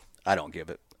I don't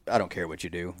care what you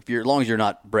do. As long as you're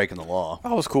not breaking the law.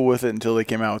 I was cool with it until they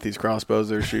came out with these crossbows.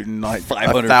 They're shooting like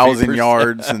 500 1,000 feet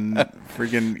yards and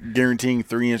freaking guaranteeing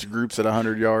 3-inch groups at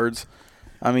 100 yards.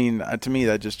 I mean, to me,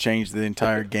 that just changed the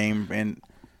entire game. And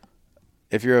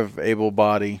if you're of able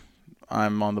body,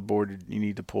 I'm on the board. You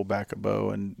need to pull back a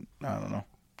bow, and I don't know.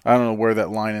 I don't know where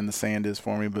that line in the sand is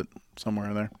for me, but somewhere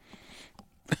in there.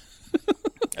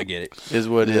 I get it. Is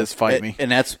what it is. Fight me.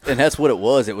 And that's what it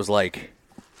was. It was like,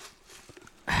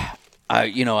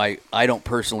 I don't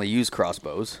personally use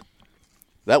crossbows.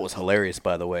 That was hilarious,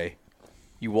 by the way.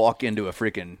 You walk into a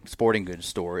freaking sporting goods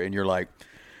store and you're like,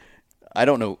 I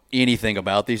don't know anything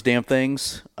about these damn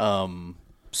things.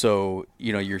 So,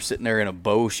 you're sitting there in a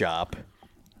bow shop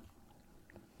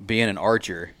being an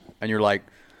archer and you're like,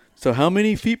 so how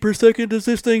many feet per second does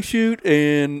this thing shoot?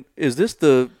 And is this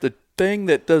the thing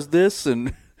that does this?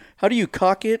 And how do you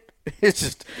cock it? It's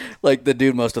just like the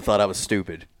dude must have thought I was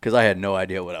stupid because I had no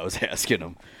idea what I was asking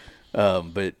him.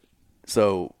 But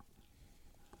so,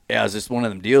 yeah, it was just one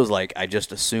of them deals. Like, I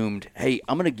just assumed, hey,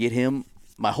 I'm going to get him.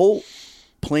 My whole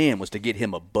plan was to get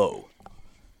him a bow.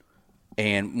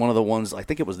 And one of the ones, I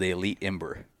think it was the Elite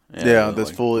Ember. Yeah,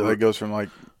 that's fully, that goes from like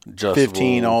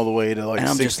 15 all the way to like and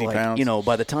I'm 60 just like, pounds.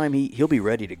 by the time he'll be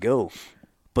ready to go.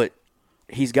 But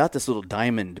he's got this little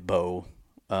diamond bow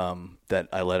that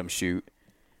I let him shoot.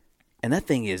 And that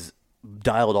thing is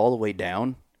dialed all the way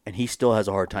down, and he still has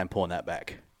a hard time pulling that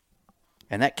back.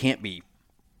 And that can't be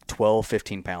 12,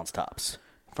 15 pounds tops.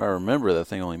 If I remember, that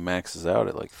thing only maxes out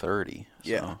at like 30. So.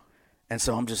 Yeah. And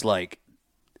so I'm just like,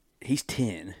 he's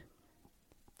 10.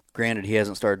 Granted, he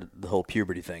hasn't started the whole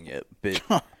puberty thing yet, but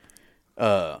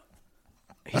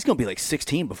he's going to be like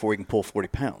 16 before he can pull 40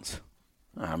 pounds.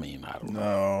 I mean, I don't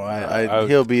know. No,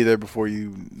 he'll be there before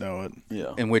you know it.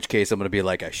 Yeah. In which case, I'm going to be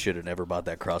like, I should have never bought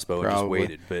that crossbow and just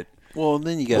waited. But well,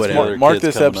 then you got Whatever. Mark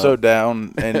this episode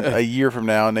down, and a year from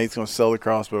now, Nate's going to sell the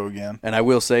crossbow again. And I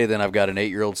will say, then I've got an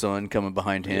 8-year-old son coming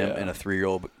behind him Yeah. and a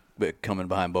 3-year-old coming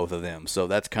behind both of them. So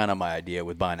that's kind of my idea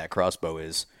with buying that crossbow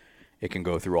is it can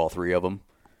go through all three of them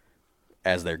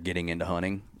as they're getting into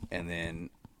hunting. And then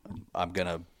I'm going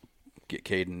to get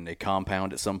Caden a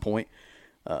compound at some point.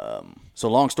 So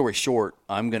long story short,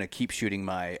 I'm going to keep shooting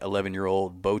my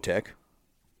 11-year-old Bowtech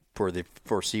for the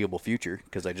foreseeable future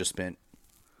because I just spent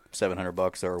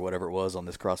 $700 or whatever it was on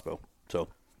this crossbow. So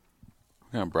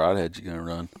What kind of broadhead you going to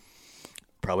run?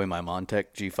 probably my Montech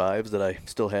G5s that I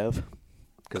still have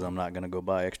because I'm not going to go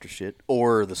buy extra shit.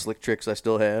 Or the Slick Tricks I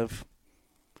still have.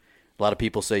 A lot of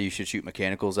people say you should shoot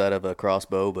mechanicals out of a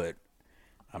crossbow, but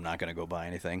I'm not going to go buy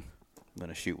anything. I'm going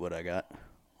to shoot what I got.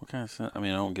 What kind of sense? I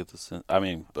mean, I don't get the sense. I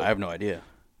mean, I have no idea.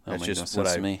 that That's makes just no what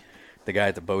sense to me. The guy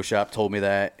at the bow shop told me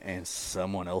that, and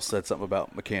someone else said something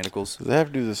about mechanicals. Does that have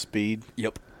to do with the speed?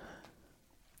 Yep.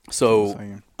 That's So what I'm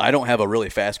saying. I don't have a really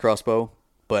fast crossbow,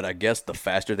 but I guess the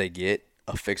faster they get,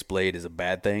 a fixed blade is a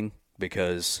bad thing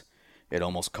because it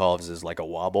almost causes like a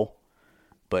wobble.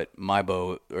 But my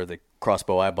bow, or the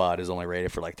crossbow I bought, is only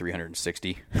rated for like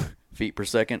 360 feet per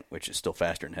second, which is still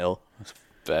faster than hell.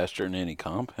 Faster than any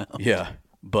compound. Yeah,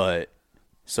 but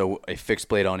so a fixed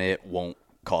blade on it won't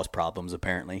cause problems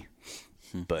apparently.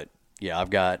 But yeah, I've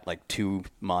got like 2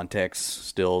 Montechs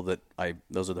still that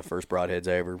those are the first broadheads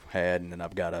I ever had, and then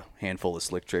I've got a handful of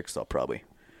Slick Tricks. I'll probably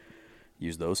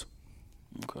use those.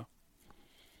 Okay.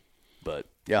 But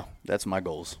yeah, that's my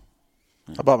goals.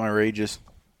 I bought my Rages.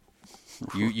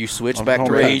 You switched I'm back to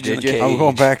going Rage, back to did the you? I'm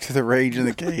going back to the Rage in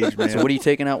the cage, man. So what are you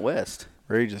taking out west?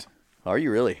 Rages. Are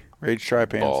you really? Rage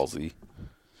tri-pants. Ballsy.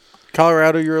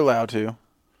 Colorado, you're allowed to.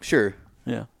 Sure.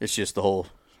 Yeah. It's just the whole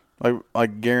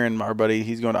Like Garen, our buddy,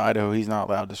 he's going to Idaho. He's not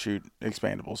allowed to shoot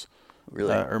expandables.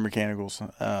 really. Or mechanicals.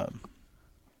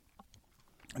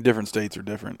 Different states are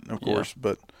different, of course,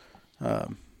 but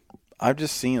I've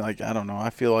just seen, like, I don't know. I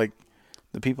feel like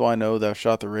the people I know that have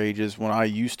shot the Rages, when I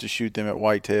used to shoot them at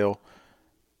whitetail,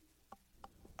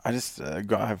 I just I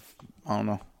don't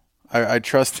know. I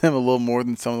trust them a little more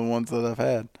than some of the ones that I've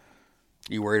had.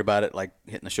 You worried about it like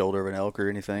hitting the shoulder of an elk or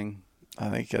anything? I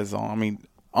think as long. I mean,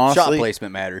 honestly, Shot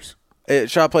placement matters.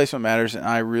 Shot placement matters, and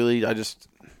I just,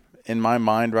 in my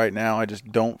mind right now, I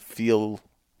just don't feel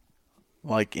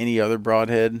like any other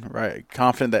broadhead, right?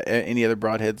 Confident that any other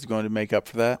broadhead is going to make up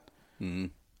for that. Mm-hmm.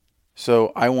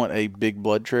 So I want a big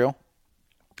blood trail,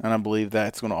 and I believe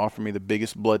that's going to offer me the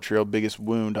biggest blood trail, biggest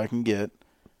wound I can get.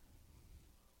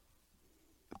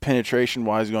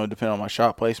 Penetration-wise, is going to depend on my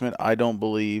shot placement. I don't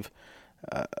believe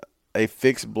a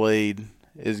fixed blade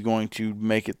is going to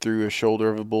make it through a shoulder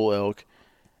of a bull elk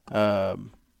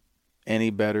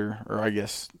any better, or I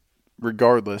guess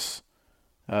regardless.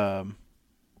 Irregardless.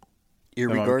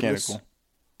 Mechanical.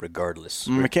 regardless.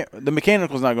 The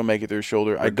mechanical's not going to make it through the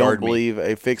shoulder. I don't believe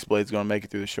a fixed blade's going to make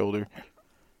it through the shoulder.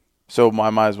 So I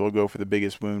might as well go for the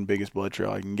biggest wound, biggest blood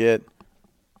trail I can get.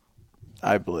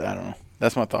 I don't know.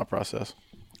 That's my thought process.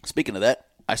 Speaking of that,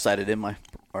 I shot my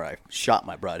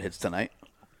broadheads tonight.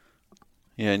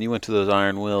 Yeah, and you went to those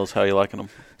Iron Wills. How you liking them?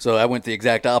 So I went the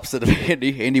exact opposite of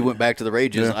Andy. Andy went back to the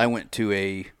Rages. Yeah. I went to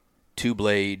a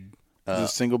 2-blade. Is it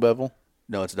single bevel?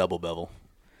 No, it's double bevel.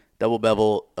 Double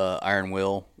bevel Iron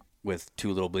Will with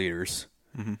 2 little bleeders.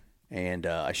 Mm-hmm. And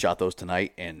I shot those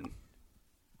tonight, and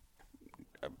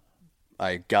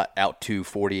I got out to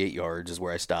 48 yards is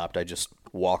where I stopped. I just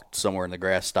walked somewhere in the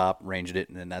grass, stopped, ranged it,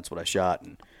 and then that's what I shot.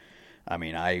 And I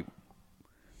mean, I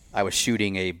was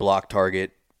shooting a block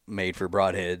target made for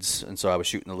broadheads, and so I was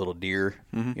shooting a little deer,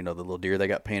 the little deer that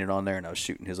got painted on there, and I was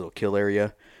shooting his little kill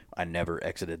area. I never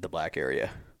exited the black area.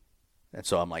 And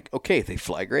so I'm like, okay, they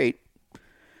fly great.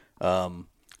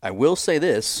 I will say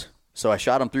this. So I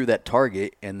shot them through that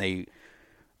target, and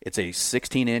it's a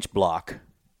 16-inch block.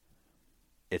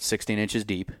 It's 16 inches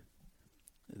deep.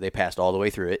 They passed all the way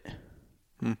through it.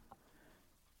 I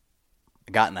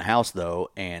got in the house, though,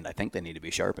 and I think they need to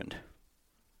be sharpened.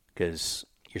 Because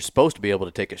you're supposed to be able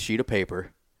to take a sheet of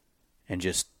paper and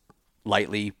just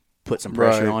lightly put some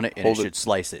pressure on it, and it should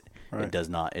slice it. Right. It does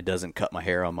not. It doesn't cut my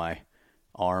hair on my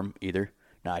arm either.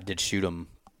 Now, I did shoot them.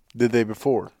 Did they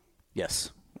before?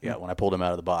 Yes. Yeah, when I pulled them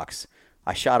out of the box.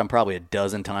 I shot them probably a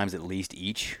dozen times at least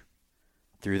each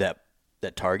through that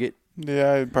target.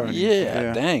 Yeah, probably.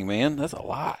 Yeah, dang, man. That's a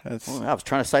lot. I was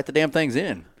trying to sight the damn things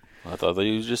in. I thought that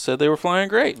you just said they were flying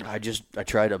great. I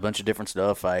tried a bunch of different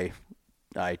stuff. I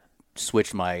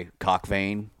switched my cock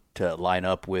vane to line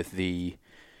up with the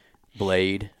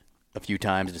blade a few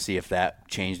times to see if that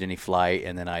changed any flight,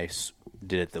 and then I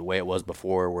did it the way it was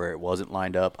before where it wasn't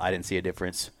lined up. I didn't see a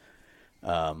difference.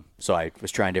 So I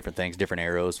was trying different things, different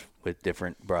arrows with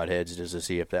different broadheads just to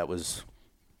see if that was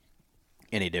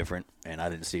any different, and I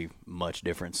didn't see much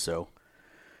difference. So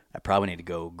I probably need to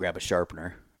go grab a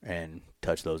sharpener and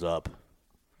touch those up.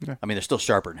 Yeah. I mean, they're still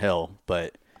sharper than hell,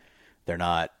 but they're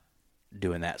not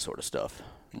doing that sort of stuff.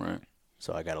 Right.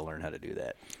 So I got to learn how to do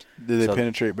that. Did they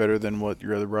penetrate better than what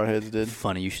your other broadheads did?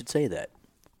 Funny you should say that.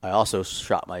 I also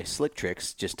shot my Slick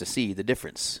Tricks just to see the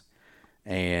difference.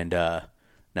 And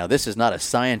now this is not a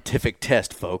scientific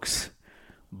test, folks,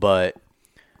 but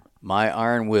my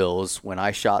Iron Wills, when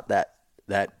I shot that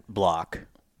block,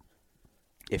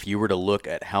 if you were to look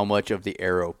at how much of the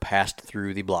arrow passed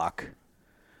through the block,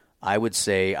 I would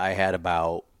say I had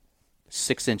about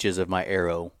 6 inches of my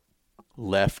arrow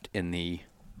left in the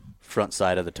front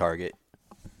side of the target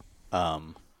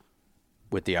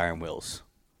with the Iron Wills.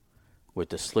 With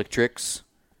the Slick Tricks,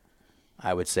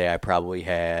 I would say I probably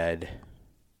had...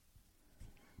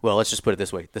 Well, let's just put it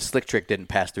this way. The Slick Trick didn't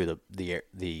pass through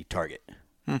the target.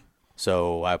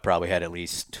 So I probably had at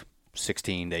least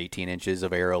 16 to 18 inches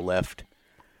of arrow left.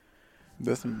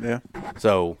 Yeah.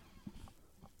 So,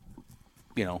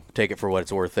 take it for what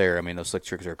it's worth there. I mean, those Slick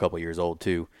Tricks are a couple years old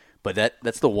too. But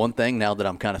that's the one thing now that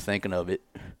I'm kind of thinking of it.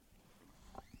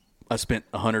 I spent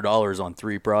 $100 on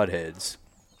 3 broadheads.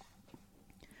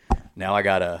 Now I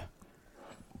got to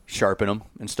sharpen them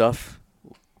and stuff.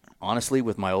 Honestly,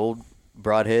 with my old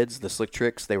broadheads, the Slick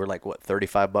Tricks, they were like,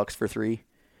 $35 for 3?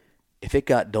 If it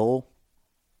got dull,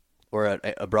 or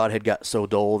a broadhead got so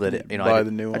dull that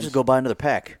I just go buy another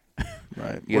pack.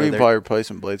 Right. You can buy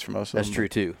replacement blades for most of them. That's true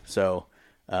too. So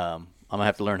I'm gonna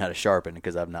have to learn how to sharpen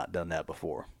because I've not done that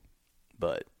before.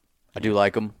 But I do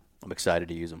like them. I'm excited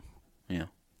to use them. Yeah,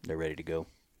 they're ready to go.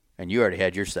 And you already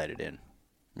had yours sighted in.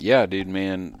 Yeah, dude,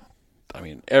 man. I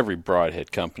mean, every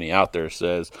broadhead company out there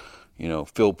says,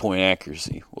 field point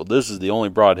accuracy. Well, this is the only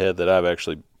broadhead that I've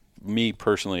actually, me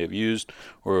personally, have used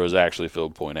where it was actually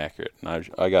field point accurate. And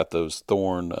I got those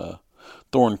thorn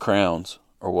crowns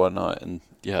or whatnot, and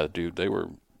yeah, dude, they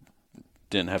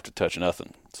didn't have to touch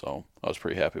nothing. So I was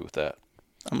pretty happy with that.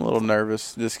 I'm a little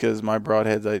nervous just because my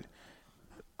broadheads,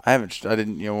 I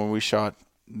didn't, when we shot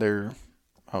there,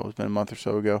 it's been a month or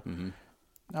so ago,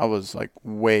 I was like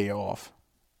way off.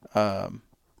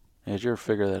 Did you ever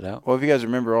figure that out? Well, if you guys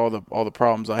remember all the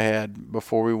problems I had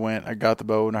before we went, I got the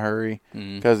bow in a hurry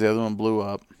because the other one blew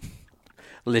up.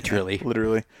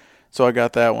 Literally. So I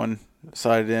got that one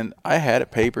sighted in. I had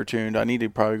it paper tuned. I need to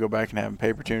probably go back and have them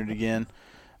paper tuned again,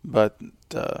 but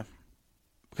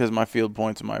because my field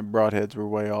points and my broadheads were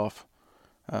way off,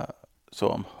 so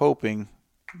I'm hoping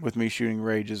with me shooting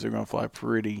Rages, they're going to fly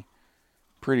pretty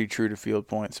true to field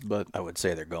points. But I would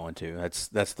say they're going to.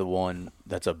 That's the one.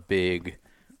 That's a big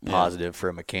positive for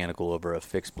a mechanical over a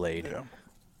fixed blade. Yeah.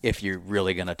 If you're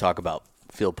really going to talk about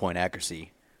field point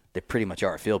accuracy, they pretty much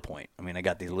are a field point. I mean, I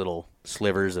got these little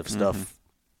slivers of stuff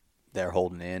they're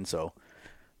holding in. So,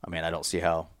 I mean, I don't see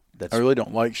how that's. I really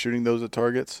don't like shooting those at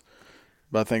targets,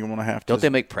 but I think I'm gonna have to. Don't they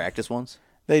make practice ones?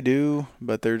 They do,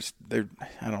 but they're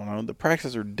I don't know. The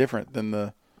practices are different than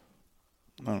the.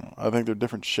 I don't know. I think they're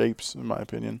different shapes, in my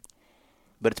opinion.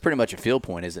 But it's pretty much a field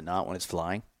point, is it not? When it's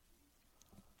flying.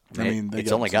 I mean,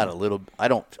 it's only got a little.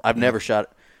 I've never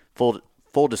shot.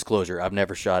 Full disclosure, I've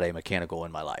never shot a mechanical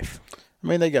in my life. I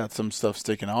mean, they got some stuff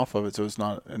sticking off of it, so it's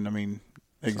not. And I mean,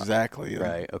 exactly.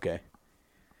 Right. Okay.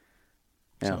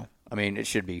 Yeah. So, I mean, it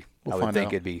should be. We'll I would find think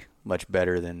out. it'd be much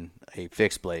better than a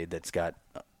fixed blade that's got.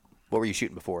 What were you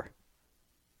shooting before?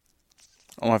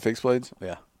 on my fixed blades,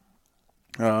 Yeah.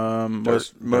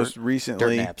 most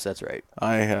recently, Dirt naps. That's right.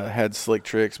 I had Slick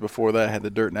Tricks. Before that, I had the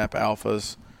Dirt Nap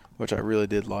Alphas, which I really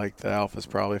did like. The Alphas,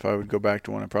 probably, if I would go back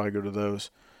to one, I'd probably go to those.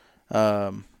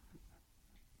 Then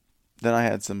I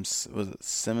had some, was it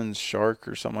Simmons Shark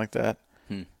or something like that?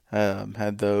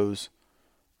 Had those.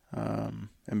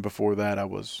 And before that, I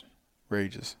was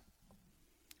Rages.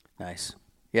 Nice.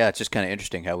 Yeah, it's just kind of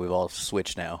interesting how we've all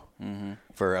switched now. Mm-hmm.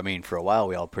 For a while,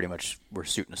 we all pretty much were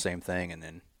shooting the same thing, and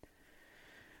then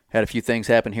had a few things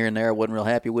happen here and there I wasn't real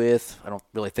happy with. I don't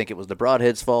really think it was the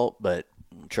broadhead's fault, but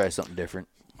try something different.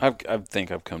 I think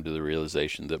I've come to the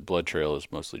realization that blood trail is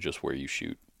mostly just where you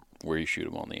shoot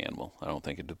them on the animal. I don't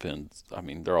think it depends. I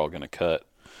mean, they're all going to cut,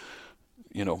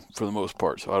 for the most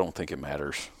part, so I don't think it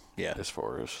matters. Yeah. As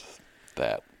far as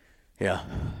that. Yeah.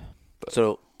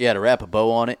 So, to wrap a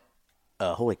bow on it,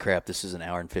 holy crap, this is an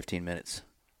hour and 15 minutes.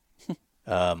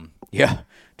 To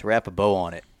wrap a bow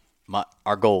on it,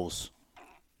 our goals: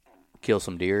 kill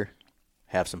some deer,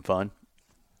 have some fun.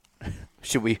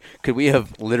 Could we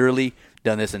have literally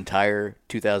done this entire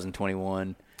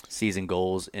 2021 season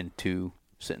goals in 2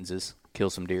 sentences?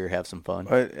 Kill some deer, have some fun.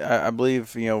 I believe,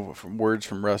 from words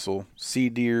from Russell: see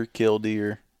deer, kill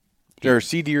deer, or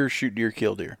see deer, shoot deer,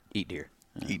 kill deer, Eat deer.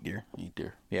 eat deer. Eat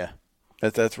deer. Yeah.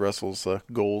 That's Russell's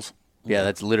goals. Yeah,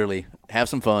 that's literally have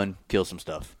some fun, kill some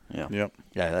stuff. Yeah. Yep.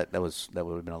 Yeah, that would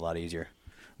have been a lot easier.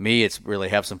 Me, it's really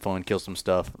have some fun, kill some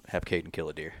stuff, have Caden kill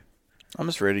a deer. I'm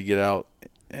just ready to get out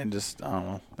and just, I don't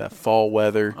know, that fall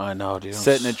weather. I know, dude.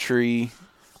 Sit in a tree.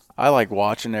 I like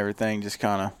watching everything just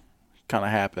kind of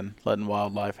happen, letting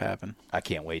wildlife happen. I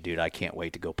can't wait, dude. I can't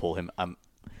wait to go pull him.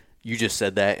 You just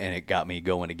said that, and it got me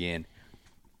going again.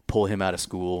 Pull him out of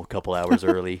school a couple hours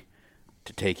early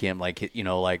to take him, like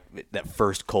that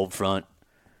first cold front,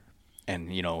 and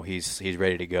he's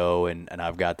ready to go, and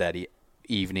I've got that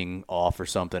evening off or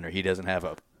something, or he doesn't have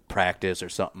a practice or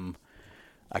something.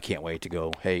 I can't wait to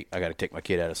go, hey, I got to take my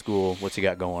kid out of school. What's he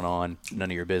got going on?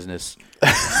 None of your business.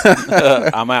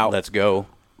 I'm out. Let's go.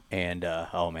 And,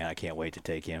 oh, man, I can't wait to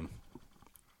take him.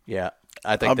 Yeah,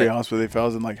 I think I'll be honest with you. If I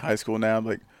was in, high school now, I'm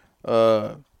like,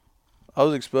 I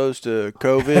was exposed to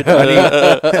COVID.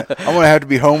 I'm going to have to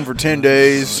be home for 10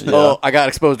 days. Yeah. Oh, I got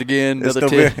exposed again. It's,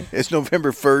 it's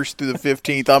November 1st through the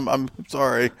 15th. I'm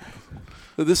sorry.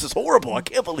 This is horrible. I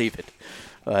can't believe it.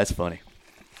 That's funny.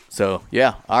 So,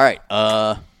 yeah. All right.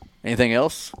 Anything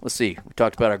else? Let's see. We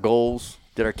talked about our goals,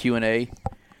 did our Q&A.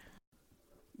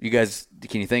 You guys,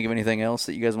 can you think of anything else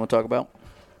that you guys want to talk about?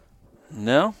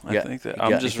 No, I think that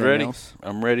I'm just ready. Else?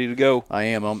 I'm ready to go. I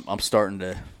am. I'm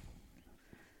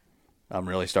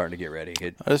really starting to get ready.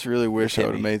 I just really wish I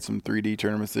would have made some 3D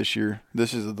tournaments this year.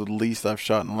 This is the least I've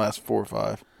shot in the last 4 or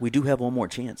 5. We do have one more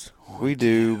chance. We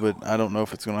do, but I don't know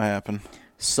if it's going to happen.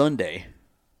 Sunday.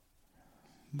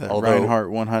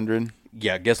 Reinhardt 100.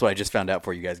 Yeah, guess what I just found out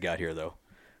before you guys got here, though?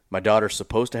 My daughter's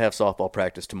supposed to have softball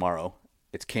practice tomorrow.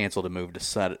 It's canceled and moved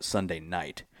to Sunday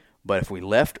night. But if we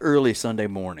left early Sunday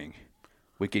morning,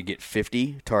 we could get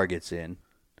 50 targets in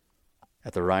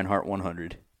at the Reinhardt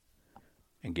 100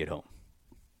 and get home.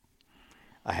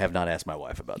 I have not asked my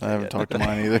wife about that I haven't yet. talked to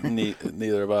mine either.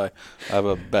 Neither have I. I have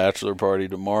a bachelor party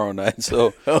tomorrow night,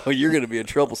 so Oh, you're going to be in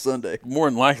trouble Sunday. more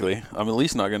than likely, I'm at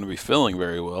least not going to be feeling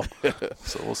very well.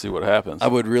 So we'll see what happens. I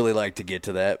would really like to get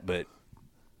to that, but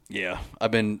yeah,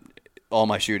 all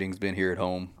my shooting's been here at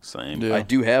home. Same. Yeah. I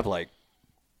do have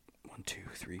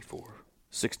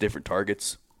 6 different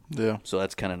targets. Yeah. So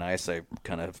that's kind of nice. I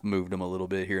kind of moved them a little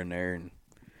bit here and there. And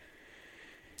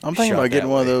I'm thinking shot about getting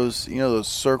that one of way. those, those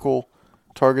circle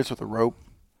targets with a rope.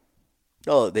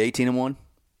 Oh, the 18-1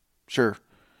 Sure.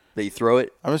 that you throw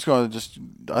it, I'm just going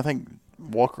to I think,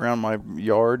 walk around my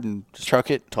yard and just chuck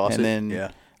it. toss and it. then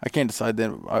Yeah. I can't decide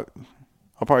then. I'll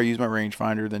probably use my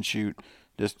rangefinder, then shoot,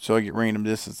 just so I get random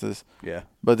distances. Yeah.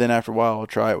 But then after a while, I'll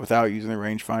try it without using the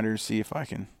rangefinder to see if I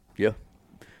can. Yeah.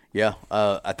 Yeah.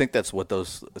 I think that's what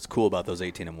it's cool about those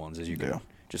 18-1s is you can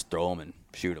just throw them and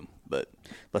shoot them. but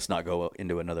let's not go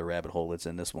into another rabbit hole that's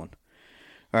in this one.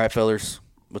 All right, fellers.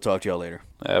 We'll talk to y'all later.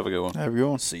 Have a good one. Have a good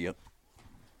one. See ya.